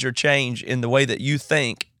major change in the way that you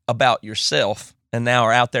think about yourself and now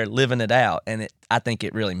are out there living it out. And I think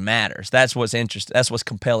it really matters. That's what's interesting. That's what's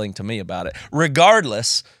compelling to me about it,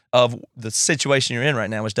 regardless of the situation you're in right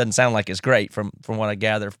now, which doesn't sound like it's great from what I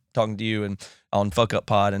gather talking to you and on Fuck Up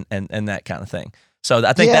Pod and that kind of thing. So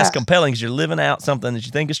I think that's compelling because you're living out something that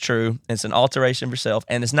you think is true. It's an alteration of yourself,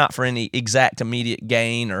 and it's not for any exact immediate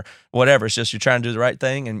gain or whatever. It's just you're trying to do the right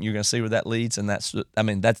thing, and you're going to see where that leads. And that's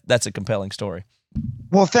a compelling story.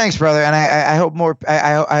 Well, thanks, brother, and I hope more.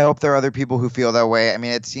 I hope there are other people who feel that way. I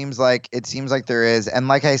mean, it seems like there is, and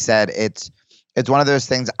like I said, it's one of those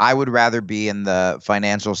things. I would rather be in the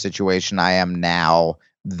financial situation I am now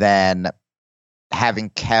than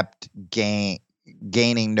having kept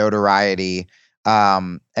gaining notoriety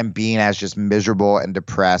and being as just miserable and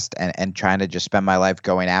depressed and trying to just spend my life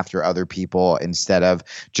going after other people instead of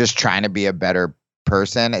just trying to be a better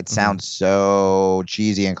person. It sounds so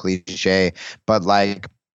cheesy and cliche, but like,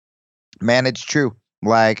 man, it's true.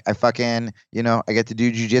 Like, I fucking, I get to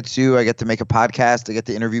do jujitsu. I get to make a podcast. I get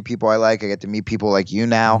to interview people I like. I get to meet people like you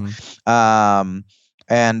now.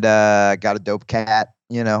 And got a dope cat.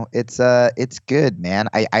 It's good, man.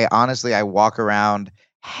 I honestly, I walk around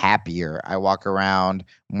happier. I walk around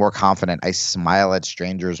more confident. I smile at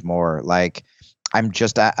strangers more. Like, I'm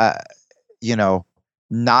just,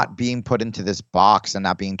 not being put into this box and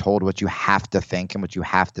not being told what you have to think and what you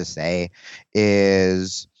have to say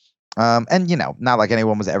is, and not like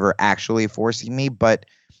anyone was ever actually forcing me, but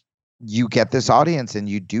you get this audience and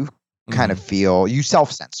you do kind of feel you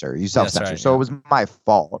self-censor. Right, so it was my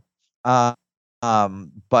fault.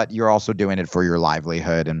 But you're also doing it for your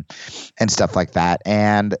livelihood and stuff like that.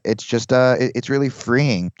 And it's just it's really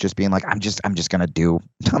freeing just being like, I'm just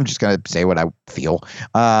gonna say what I feel.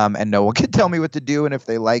 And no one can tell me what to do. And if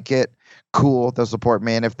they like it, cool, they'll support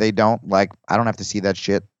me. And if they don't, like, I don't have to see that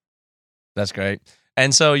shit. That's great.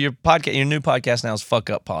 And so your new podcast now is Fuck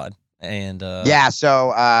Up Pod. And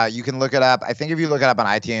so you can look it up. I think if you look it up on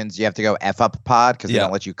iTunes, you have to go F Up Pod because they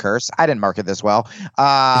don't let you curse. I didn't market this well.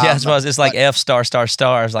 I suppose it's like F *****.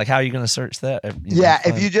 Like, how are you going to search that?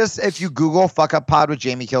 If you Google Fuck Up Pod with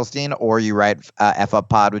Jamie Kilstein or you write F Up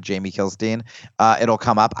Pod with Jamie Kilstein, it'll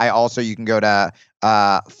come up. You can go to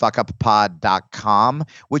fuckuppod.com,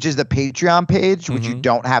 which is the Patreon page, which you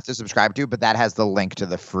don't have to subscribe to, but that has the link to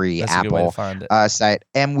the free Apple site.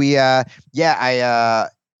 And I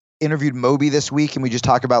interviewed Moby this week, and we just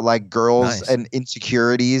talk about like girls and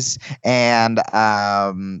insecurities and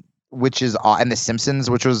which is and The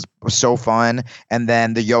Simpsons, which was so fun. And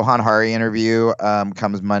then the Johan Hari interview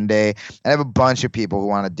comes Monday. And I have a bunch of people who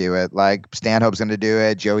want to do it. Like Stanhope's going to do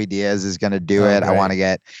it. Joey Diaz is going to do it. Great. I want to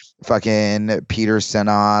get fucking Peterson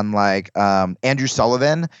on. Like Andrew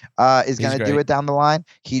Sullivan is going to do it down the line.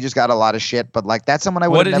 He just got a lot of shit, but like that's someone I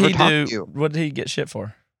would have never talked to. What did he get shit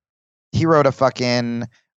for? He wrote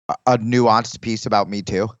a nuanced piece about Me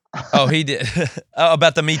Too. Oh, he did.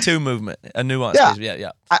 About the Me Too movement. A nuanced piece.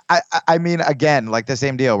 Yeah. I mean, again, like the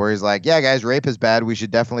same deal where he's like, yeah, guys, rape is bad. We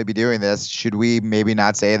should definitely be doing this. Should we maybe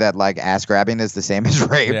not say that like ass grabbing is the same as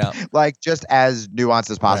rape? Yeah. Like just as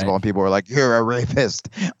nuanced as possible. Right. And people were like, you're a rapist.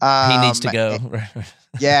 He needs to go.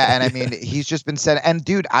 Yeah. And I mean, he's just been said. And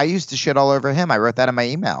dude, I used to shit all over him. I wrote that in my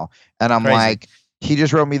email. And I'm like, he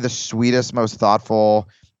just wrote me the sweetest, most thoughtful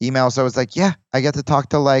email. So it's like, yeah, I get to talk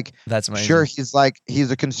to like, that's amazing. Sure, he's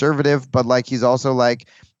a conservative, but like he's also like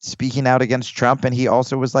speaking out against Trump, and he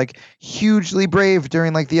also was like hugely brave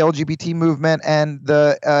during like the LGBT movement and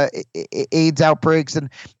the AIDS outbreaks. And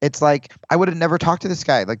it's like I would have never talked to this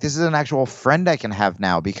guy. Like this is an actual friend I can have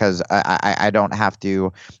now because I don't have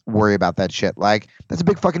to worry about that shit. Like that's a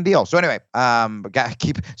big fucking deal. So anyway,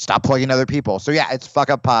 stop plugging other people. So yeah, it's Fuck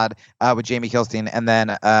Up Pod with Jamie Kilstein, and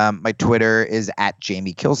then my Twitter is at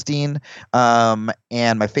Jamie Kilstein,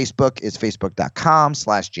 and my Facebook is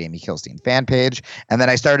facebook.com/Jamie Kilstein fan page. And then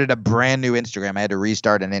I started a brand new Instagram. I had to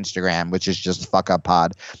restart an Instagram, which is just Fuck Up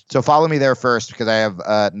Pod. So follow me there first because I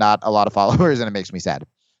have not a lot of followers, and it makes me sad.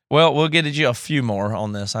 Well, we'll get you a few more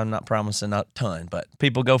on this. I'm not promising a ton, but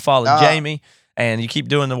people go follow Jamie, and you keep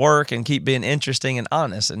doing the work and keep being interesting and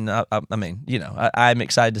honest. And I mean, you know, I'm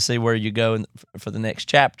excited to see where you go for the next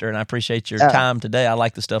chapter, and I appreciate your time today. I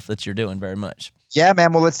like the stuff that you're doing very much. Yeah,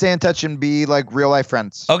 man. Well, let's stay in touch and be like real life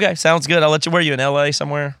friends. Okay, sounds good. I'll let you. Where are you in LA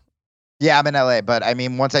somewhere? Yeah, I'm in LA, but I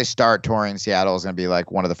mean, once I start touring, Seattle is going to be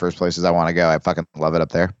like one of the first places I want to go. I fucking love it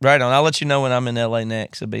up there. Right on. I'll let you know when I'm in LA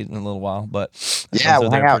next. It'll be in a little while, but yeah,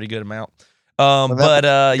 we'll hang a out. pretty good amount.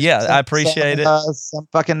 Yeah, I appreciate it. Some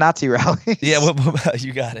fucking Nazi rally. Yeah,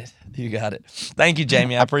 you got it. You got it. Thank you,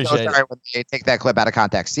 Jamie. I appreciate it. When they take that clip out of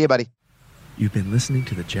context. See you, buddy. You've been listening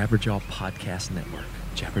to the Jabberjaw Podcast Network,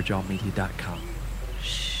 jabberjawmedia.com.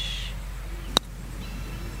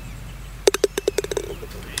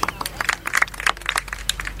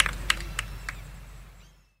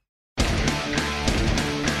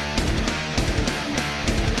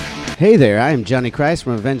 Hey there, I am Johnny Christ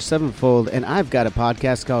from Avenged Sevenfold, and I've got a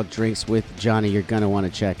podcast called Drinks with Johnny you're going to want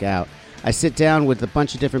to check out. I sit down with a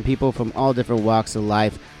bunch of different people from all different walks of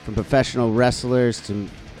life, from professional wrestlers to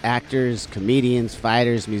actors, comedians,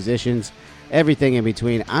 fighters, musicians, everything in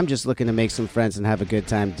between. I'm just looking to make some friends and have a good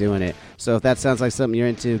time doing it. So if that sounds like something you're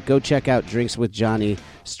into, go check out Drinks with Johnny,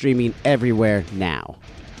 streaming everywhere now.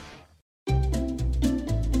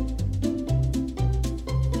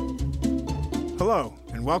 Hello,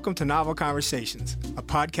 and welcome to Novel Conversations, a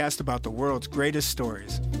podcast about the world's greatest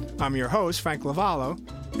stories. I'm your host, Frank Lavallo,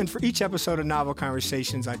 and for each episode of Novel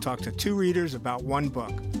Conversations, I talk to two readers about one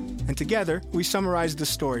book. And together, we summarize the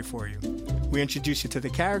story for you. We introduce you to the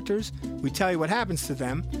characters, we tell you what happens to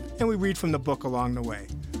them, and we read from the book along the way.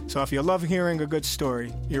 So if you love hearing a good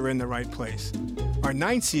story, you're in the right place. Our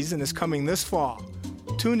 9th season is coming this fall.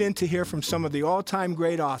 Tune in to hear from some of the all-time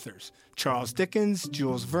great authors, Charles Dickens,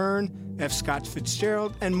 Jules Verne, F. Scott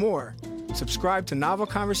Fitzgerald, and more. Subscribe to Novel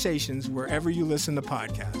Conversations wherever you listen to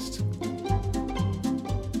podcasts.